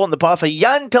squared the ball in the path of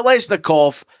Jan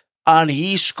Telesnikov, and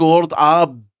he scored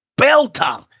a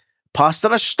belter past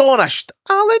an astonished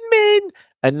Alan Main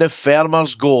in the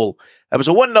Fermers' goal. It was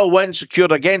a 1-0 win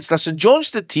secured against a St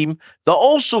Johnstone team that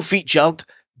also featured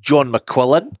John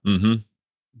McQuillan,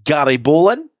 Gary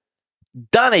Boland,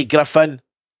 Danny Griffin,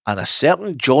 and a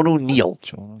certain John O'Neill.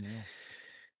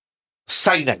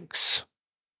 Signings.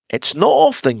 It's not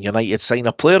often United sign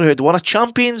a player who had won a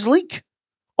Champions League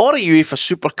or a UEFA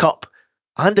Super Cup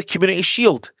and a Community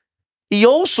Shield. He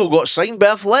also got signed by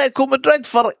Atletico Madrid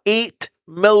for £8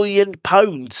 million.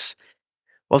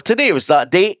 Well, today was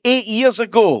that day 8 years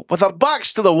ago. With our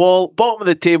backs to the wall, bottom of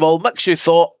the table, Mixu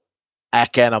thought, I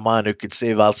ken a man who could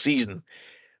save our season.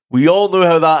 We all know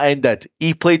how that ended.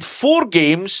 He played 4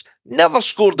 games, never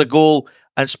scored a goal,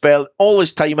 and spent all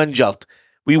his time injured.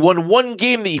 We won 1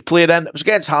 game that he played in. It was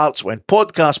against Hearts when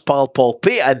podcast pal Paul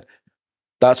Payton,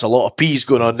 that's a lot of P's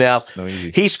going on there,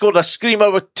 he scored a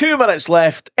screamer with 2 minutes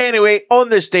left. Anyway, on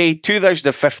this day,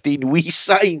 2015, we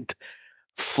signed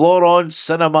Florent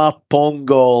Cinema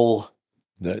Pongol.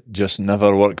 That just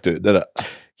never worked out, did it?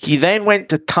 He then went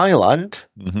to Thailand,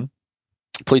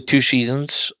 played 2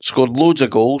 seasons, scored loads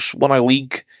of goals, won a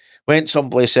league, went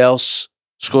someplace else,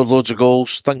 scored loads of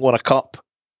goals, think won a cup.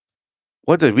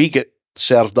 What did we get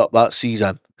served up that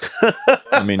season?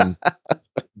 I mean,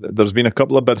 there's been a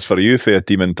couple of bids for you for a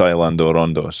team in Thailand or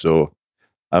Rondo, so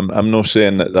I'm not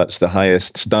saying that that's the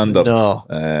highest standard. No.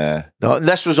 No, and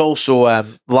this was also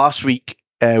last week.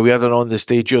 We had it on this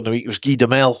day during the week. It was Guy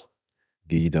Demel.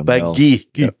 Big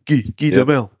Guy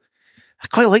Demel. I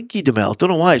quite like Guy Demel. I don't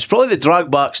know why. It's probably the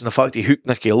dragbacks and the fact he hooked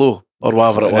Nicky Lowe or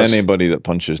whatever it was. Anybody that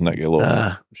punches Nicky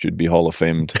Lowe should be Hall of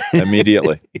Famed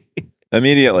immediately.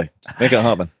 Immediately. Make it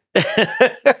happen.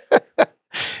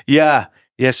 Yeah.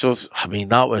 So, I mean,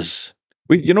 that was...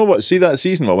 You know what? See, that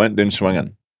season we went down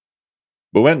swinging.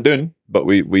 We went down, but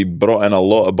we brought in a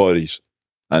lot of bodies.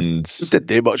 And didn't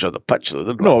do much on the pitch, though,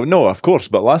 did we? No, of course.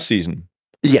 But last season,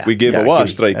 we gave a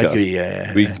striker.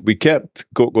 We kept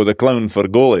Coco the Clown for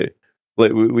goalie.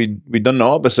 Like we done the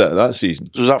opposite that season.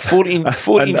 So was that 14,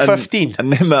 15? And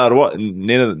no matter what,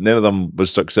 none of them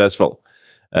was successful.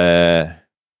 It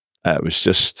was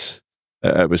just,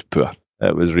 it was poor.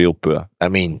 It was real poor. I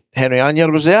mean, Henry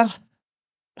Anyer was there.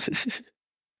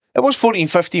 It was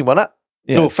 14-15, wasn't it?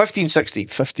 Yeah. No, 15-16.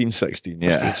 15-16,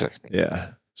 yeah. 15-16.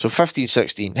 Yeah. So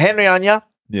 15-16. Henry Anyer.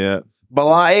 Yeah.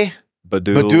 Balati.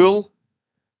 Badul.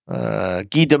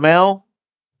 Guy Demel.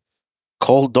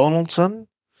 Cole Donaldson.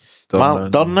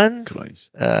 Mark Durnan.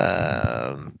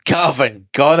 Gavin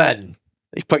Gunnan.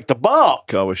 He picked the bar.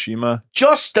 Kawashima.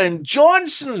 Justin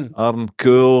Johnson. Aaron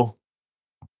Cool.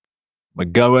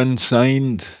 McGowan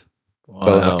signed.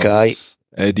 Bill Mackay.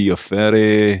 Eddie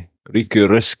O'Ferry. Riku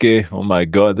Riske. Oh my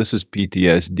God, this is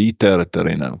PTSD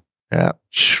territory now. Yeah.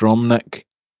 Shromnik.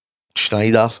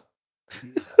 Schneider.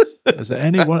 Is there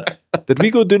anyone? Did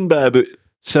we go down by about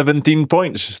 17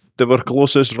 points to our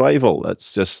closest rival?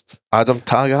 That's just... Adam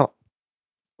Taggart.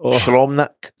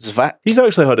 Shromnik. Zvak. He's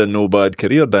actually had a no bad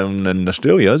career down in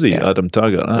Australia, has he? Yeah. Adam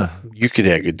Taggart. You could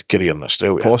have a good career in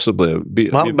Australia. Possibly.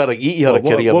 Mark Bergiti had a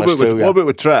career in Australia. What about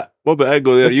with Trat? What about I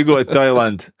go there? You go to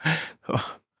Thailand.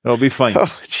 I'll be fine.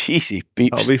 Oh, cheesy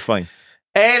peeps. I'll be fine.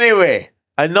 Anyway,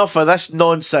 enough of this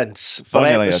nonsense for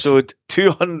episode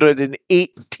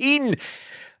 218.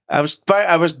 I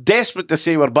was desperate to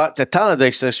say we're back to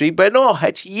Tannadice this week, but no,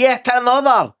 it's yet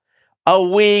another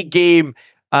away game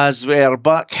as we're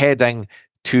back heading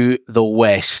to the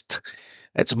west.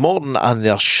 It's Morton and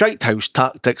their shitehouse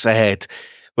tactics ahead.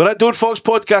 We're at Dode Fox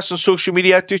Podcast on social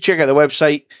media. Do check out the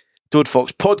website,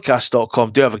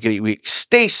 dodefoxpodcast.com. Do have a great week.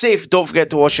 Stay safe. Don't forget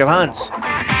to wash your hands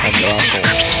and your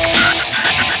assholes.